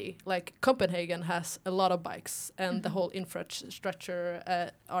city like Copenhagen has a lot of bikes and the whole infrastructure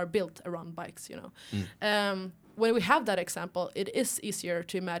are built around bikes, when we have that example, it is easier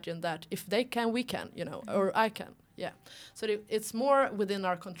to imagine that if they can, we can, or I can. Yeah, so it's more within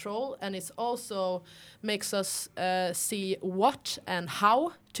our control, and it also makes us see what and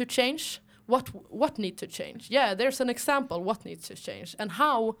how to change, what need to change. Yeah, there's an example what needs to change, and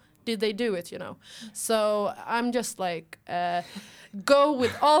how did they do it, So I'm just like, go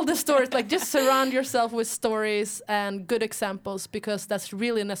with all the stories, like just surround yourself with stories and good examples, because that's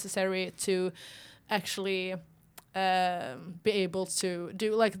really necessary to actually be able to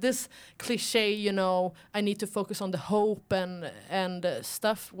do like this cliche, I need to focus on the hope and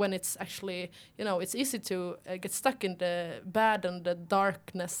stuff, when it's actually, it's easy to get stuck in the bad and the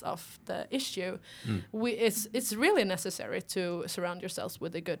darkness of the issue. It's really necessary to surround yourselves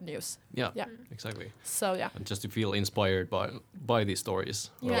with the good news. Yeah, exactly. So and just to feel inspired by these stories.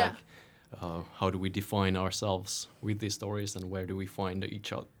 Or Yeah. like, how do we define ourselves with these stories, and where do we find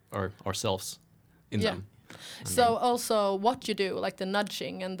each other or ourselves in them? So also what you do, like the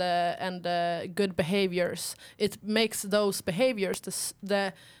nudging and the good behaviors, it makes those behaviors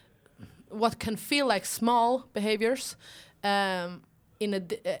the what can feel like small behaviors in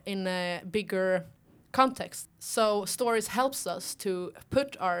a bigger context. So stories helps us to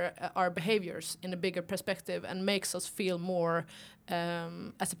put our behaviors in a bigger perspective, and makes us feel more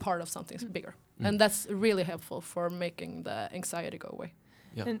as a part of something bigger. And that's really helpful for making the anxiety go away.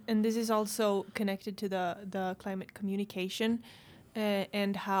 Yeah. And this is also connected to the climate communication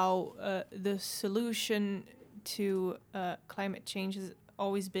and how the solution to climate change has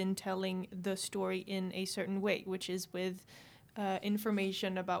always been telling the story in a certain way, which is with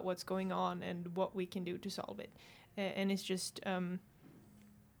information about what's going on and what we can do to solve it. And it's just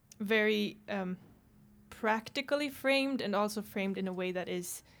very practically framed, and also framed in a way that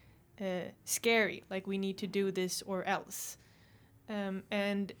is scary, like we need to do this or else.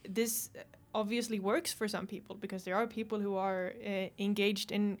 And this obviously works for some people, because there are people who are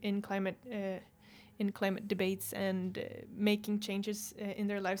engaged in climate debates and making changes in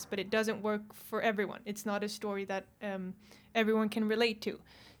their lives, but it doesn't work for everyone. It's not a story that everyone can relate to.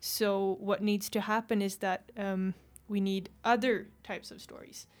 So what needs to happen is that we need other types of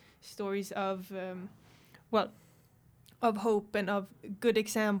stories of of hope and of good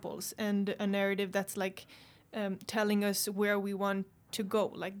examples, and a narrative that's like telling us where we want to go.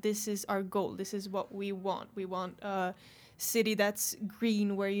 Like, this is our goal. This is what we want. We want a city that's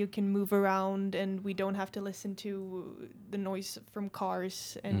green, where you can move around and we don't have to listen to the noise from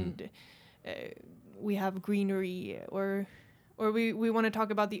cars, and we have greenery, or we want to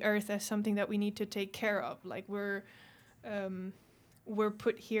talk about the earth as something that we need to take care of. Like, we're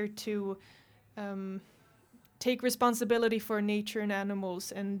put here to take responsibility for nature and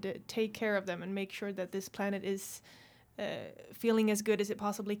animals, and take care of them, and make sure that this planet is feeling as good as it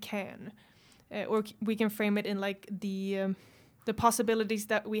possibly can. Or we can frame it in like the possibilities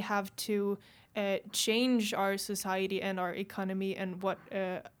that we have to change our society and our economy, and what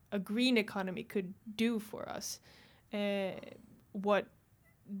a green economy could do for us. What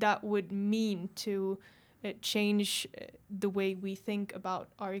that would mean to change the way we think about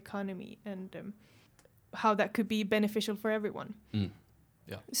our economy, and how that could be beneficial for everyone.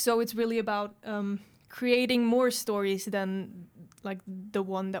 Yeah. So it's really about creating more stories than like the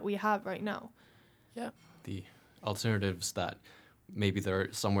one that we have right now. Yeah. The alternatives that maybe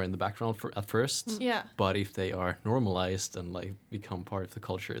they're somewhere in the background at first, Yeah, but if they are normalized and like become part of the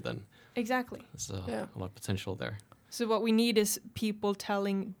culture, then exactly. there's a lot of potential there. So what we need is people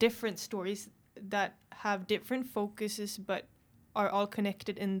telling different stories that have different focuses, but are all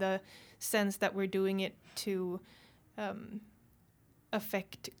connected in the sense that we're doing it to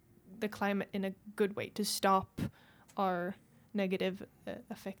affect the climate in a good way, to stop our negative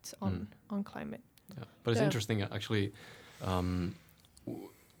effects on climate. Yeah. But it's Yeah. interesting actually,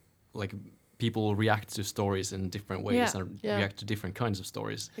 like people react to stories in different ways Yeah. and Yeah. react to different kinds of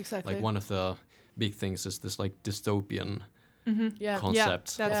stories. Exactly. Like one of the big things is this like dystopian Yeah.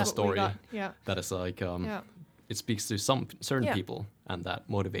 concept that's of a what we story got. Yeah. that is like Yeah. it speaks to some certain Yeah. people and that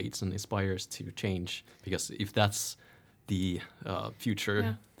motivates and inspires to change, because if that's the future,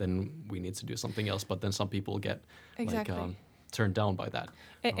 Yeah. then we need to do something else. But then some people get Exactly. like turned down by that.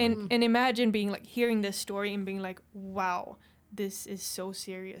 And imagine being like hearing this story and being like, wow, this is so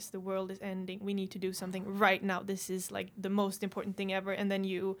serious. The world is ending. We need to do something right now. This is like the most important thing ever. And then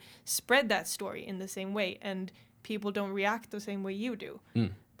you spread that story in the same way, and people don't react the same way you do.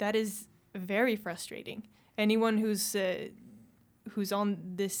 That is very frustrating. Anyone who's on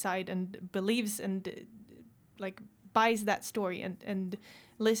this side and believes and like buys that story and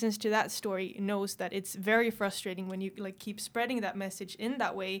listens to that story knows that it's very frustrating when you like keep spreading that message in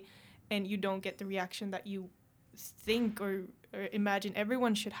that way and you don't get the reaction that you think or imagine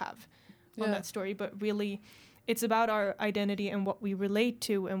everyone should have on Yeah. that story. But really, it's about our identity and what we relate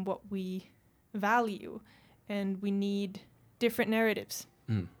to and what we value, and we need different narratives.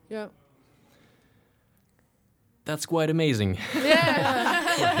 Yeah. That's quite amazing.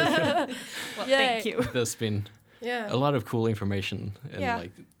 Yeah. Well, Yay. thank you. There's been Yeah. a lot of cool information and Yeah.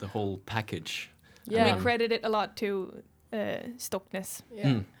 like the whole package. Yeah. We credit it a lot to Stockness.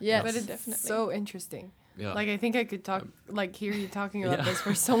 Yeah. Yes. But it's Definitely. so interesting. Yeah, Like I think I could talk, like hear you talking about Yeah. this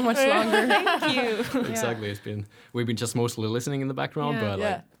for so much longer. Thank you. exactly. We've been just mostly listening in the background, Yeah. but Yeah.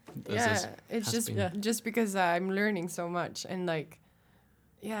 like this Yeah, is it's has just been- just because I'm learning so much and like,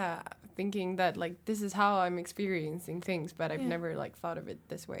 yeah, thinking that like this is how I'm experiencing things, but I've Yeah. never like thought of it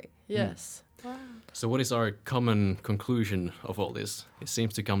this way. Yes. So what is our common conclusion of all this? It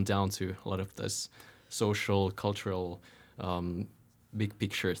seems to come down to a lot of this social, cultural, big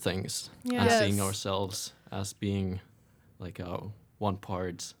picture things, Yeah. and Yes. seeing ourselves as being like one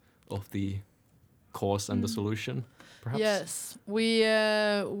part of the cause and the solution, perhaps. Yes. We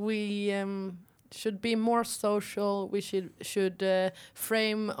should be more social. We should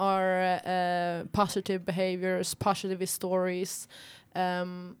frame our positive behaviors, positive stories,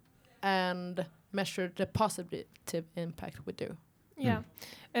 and measure the positive impact we do. Yeah.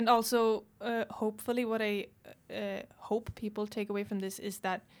 And also, hopefully, what I hope people take away from this is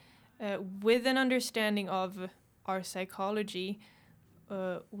that with an understanding of our psychology,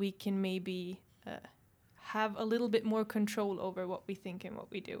 we can maybe have a little bit more control over what we think and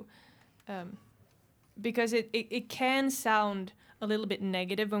what we do. Because it can sound a little bit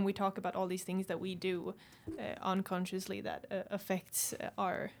negative when we talk about all these things that we do unconsciously that affects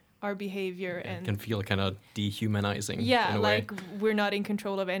our behavior Yeah, and can feel kind of dehumanizing. yeah, in a way. like we're not in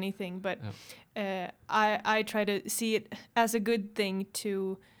control of anything. But I try to see it as a good thing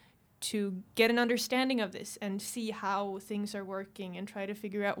to get an understanding of this and see how things are working and try to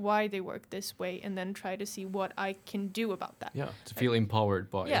figure out why they work this way and then try to see what I can do about that. Yeah, to feel empowered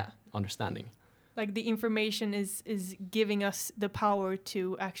by Yeah. understanding. Like the information is giving us the power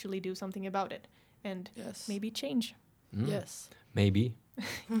to actually do something about it and Yes. maybe change. Yes. Maybe.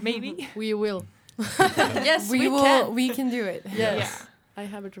 Maybe. We will. Yes, we will. can. We can do it. Yes. Yeah. I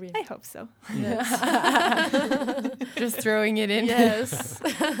have a dream. I hope so. Yes. Just throwing it in. Yes.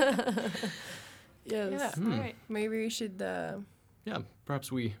 Yes. Yeah. Hmm. All right. Maybe we should. Yeah,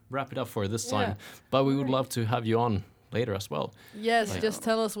 perhaps we wrap it up for this Yeah. time. But we would Alright. love to have you on later as well. Yes, Like- just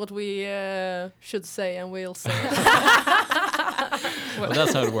tell us what we should say and we'll say it. Well,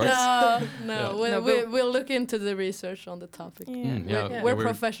 that's how it works. No, Yeah. we'll look into the research on the topic. Yeah. Yeah, We're we're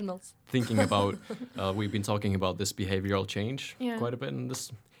professionals. thinking about, we've been talking about this behavioral change Yeah. quite a bit in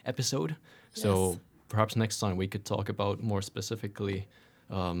this episode. So Yes. perhaps next time we could talk about more specifically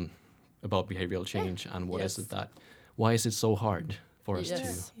about behavioral change and what is Yes. it that, why is it so hard for us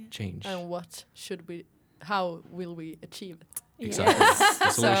Yes. to change? And what should we, how will we achieve it? Exactly. The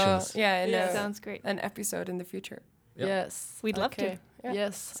so solutions. yeah, and, Yeah. Sounds great. an episode in the future. Yep. Yes. We'd love to. Okay. Yeah.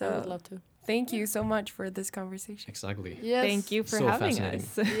 Yes, I So- would love to. Thank you so much for this conversation. Exactly. Yes. Thank you for So having fascinating.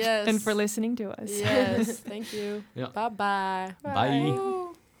 us Yes. and for listening to us. Yes, thank you. Yeah. Bye-bye. Bye.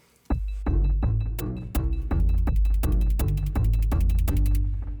 Woo.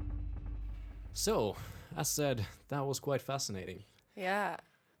 So, as said, that was quite fascinating. Yeah,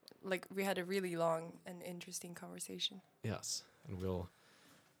 like we had a really long and interesting conversation. Yes, and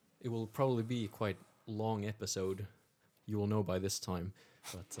it will probably be a quite long episode. You will know by this time,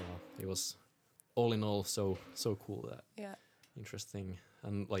 but it was all in all so cool that Yeah. interesting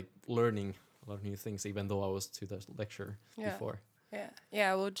and like learning a lot of new things. Even though I was to the lecture Yeah. before.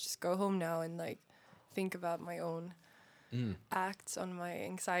 Yeah, I will just go home now and like think about my own Mm. acts on my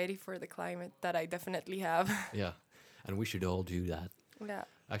anxiety for the climate that I definitely have. Yeah, and we should all do that. Yeah.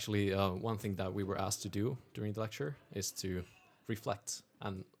 Actually, one thing that we were asked to do during the lecture is to reflect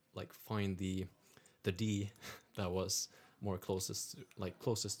and like find the D that was more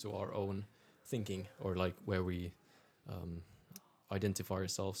closest to our own thinking, or like where we identify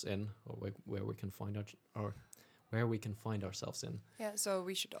ourselves in, or where we can find where we can find ourselves in. Yeah, so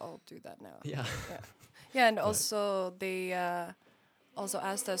we should all do that now. Yeah. Yeah, and also they also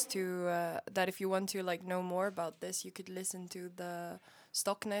asked us to that if you want to like know more about this, you could listen to the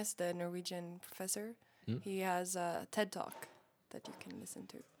Stocknes, the Norwegian professor. Mm. He has a TED Talk that you can listen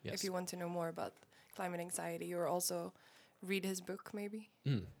to Yes. if you want to know more about climate anxiety, or also read his book maybe.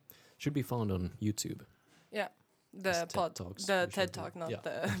 Mm. Should be found on YouTube. Yeah, His the TED Talks, the we TED should do. Talk, not Yeah.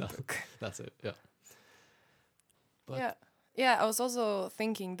 the book. That's it. Yeah. But Yeah, I was also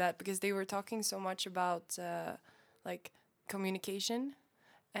thinking that because they were talking so much about like communication,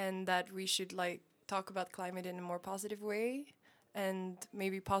 and that we should like talk about climate in a more positive way, and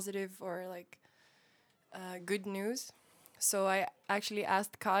maybe positive or like good news. So I actually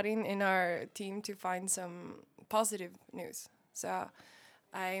asked Karin in our team to find some positive news. So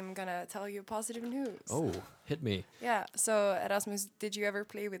I'm gonna tell you positive news. oh, hit me. Yeah. So Erasmus, did you ever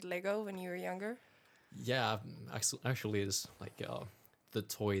play with Lego when you were younger? Yeah, actually, it's like the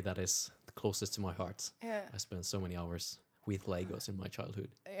toy that is the closest to my heart. Yeah. I spent so many hours with Legos in my childhood.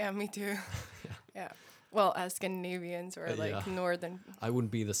 Yeah, me too. Yeah. Well, as Scandinavians or like Yeah. northern. I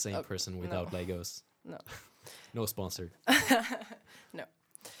wouldn't be the same Oh, person no. without Legos. No. No sponsor. No.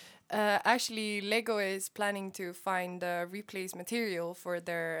 Actually, Lego is planning to find a replace material for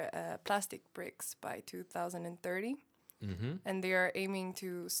their plastic bricks by 2030. Mm-hmm. And they are aiming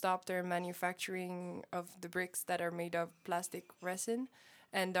to stop their manufacturing of the bricks that are made of plastic resin,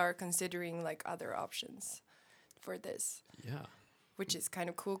 and are considering like other options for this, Yeah. which is kind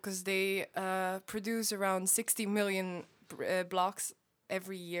of cool because they produce around 60 million blocks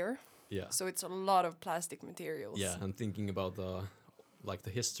every year. Yeah. So it's a lot of plastic materials. Yeah, and thinking about the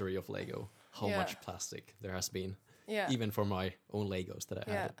history of Lego, how Yeah. much plastic there has been, Yeah. even for my own Legos that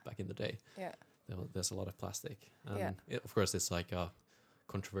I Yeah. had back in the day. Yeah. There's a lot of plastic, and Yeah. of course it's like a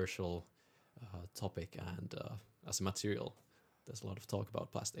controversial topic, and as a material, there's a lot of talk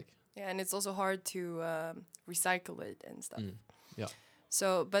about plastic. Yeah, and it's also hard to recycle it and stuff. Mm. Yeah.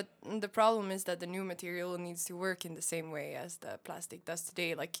 So, but the problem is that the new material needs to work in the same way as the plastic does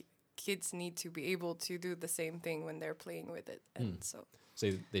today. Like kids need to be able to do the same thing when they're playing with it, and so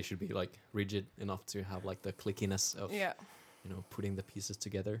So they should be like rigid enough to have like the clickiness of yeah, putting the pieces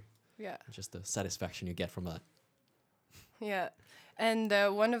together. yeah, Just the satisfaction you get from that. yeah. And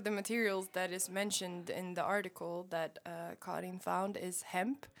one of the materials that is mentioned in the article that Karin found is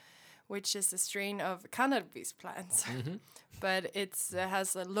hemp, which is a strain of cannabis plants. Mm-hmm. But it's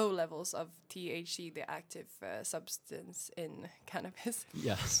has low levels of THC, the active substance in cannabis.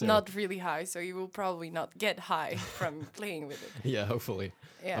 Yeah. So, Not really high, so you will probably not get high from playing with it. yeah, hopefully.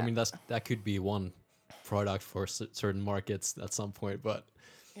 Yeah, I mean, that could be one product for certain markets at some point, but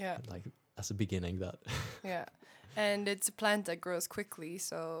yeah, like as a beginning, that yeah. And it's a plant that grows quickly,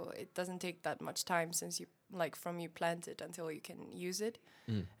 so it doesn't take that much time since from you plant it until you can use it.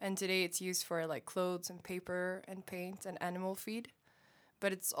 Mm. And today it's used for like clothes and paper and paint and animal feed.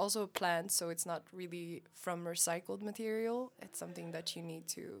 But it's also a plant, so it's not really from recycled material. It's something that you need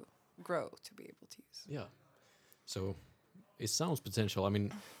to grow to be able to use. Yeah. So it sounds potential. I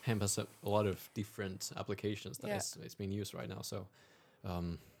mean, hemp has a lot of different applications that Yeah. it's being used right now. So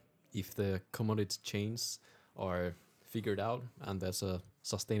if the commodity chains are figured out and there's a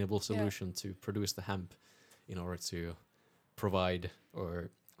sustainable solution to produce the hemp in order to provide or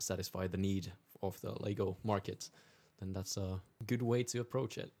satisfy the need of the Lego market, then that's a good way to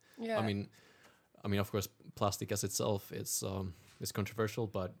approach it. Yeah. I mean, of course, plastic as itself is controversial,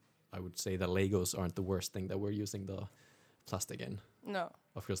 but I would say that Legos aren't the worst thing that we're using the plastic in. No,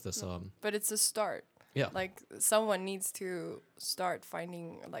 Of course, there's but it's a start. yeah, Like someone needs to start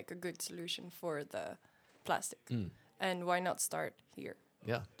finding like a good solution for the plastic. And why not start here?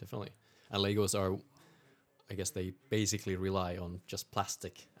 yeah, definitely. And Legos are, I guess, they basically rely on just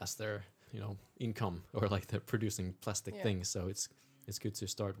plastic as their income, or like they're producing plastic Yeah. things. So it's good to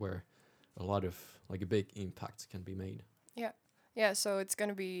start where a lot of like a big impact can be made. Yeah, so it's going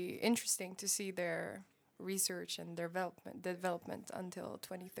to be interesting to see their research and their development until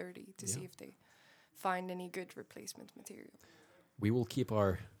 2030 to see Yeah. if they find any good replacement material. We will keep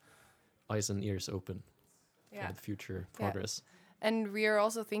our eyes and ears open. Yeah. for the future progress. And we are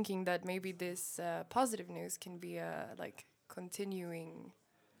also thinking that maybe this positive news can be a like continuing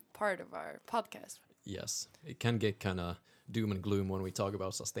part of our podcast. Yes, it can get kind of doom and gloom when we talk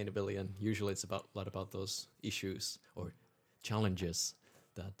about sustainability, and usually it's about a lot about those issues or challenges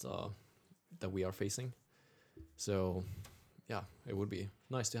that that we are facing. So, yeah, it would be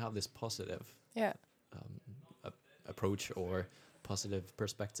nice to have this positive Yeah. approach or positive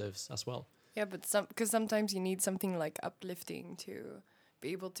perspectives as well. Yeah, but because sometimes you need something like uplifting to be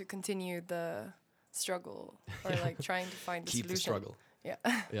able to continue the struggle or like trying to find the Keep the solution. struggle. Yeah.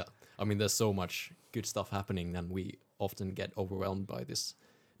 Yeah, I mean, there's so much good stuff happening, and we often get overwhelmed by this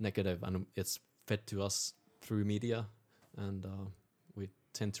negative, and it's fed to us through media, and we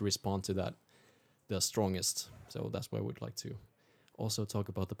tend to respond to that the strongest. So that's why we'd like to also talk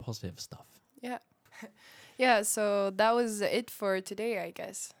about the positive stuff. Yeah. Yeah, so that was it for today, I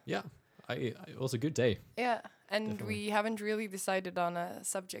guess. Yeah, it was a good day. Yeah, and Definitely. we haven't really decided on a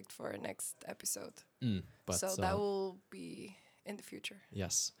subject for our next episode. But So that will be in the future.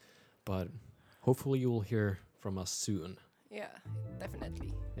 yes, but hopefully you will hear from us soon. Yeah,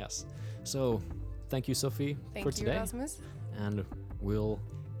 definitely. Yes. So thank you, Sophie, Thank for you, today, Rasmus. and we'll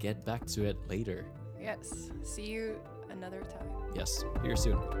get back to it later. Yes, see you another time. Yes, here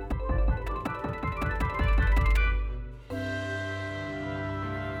soon.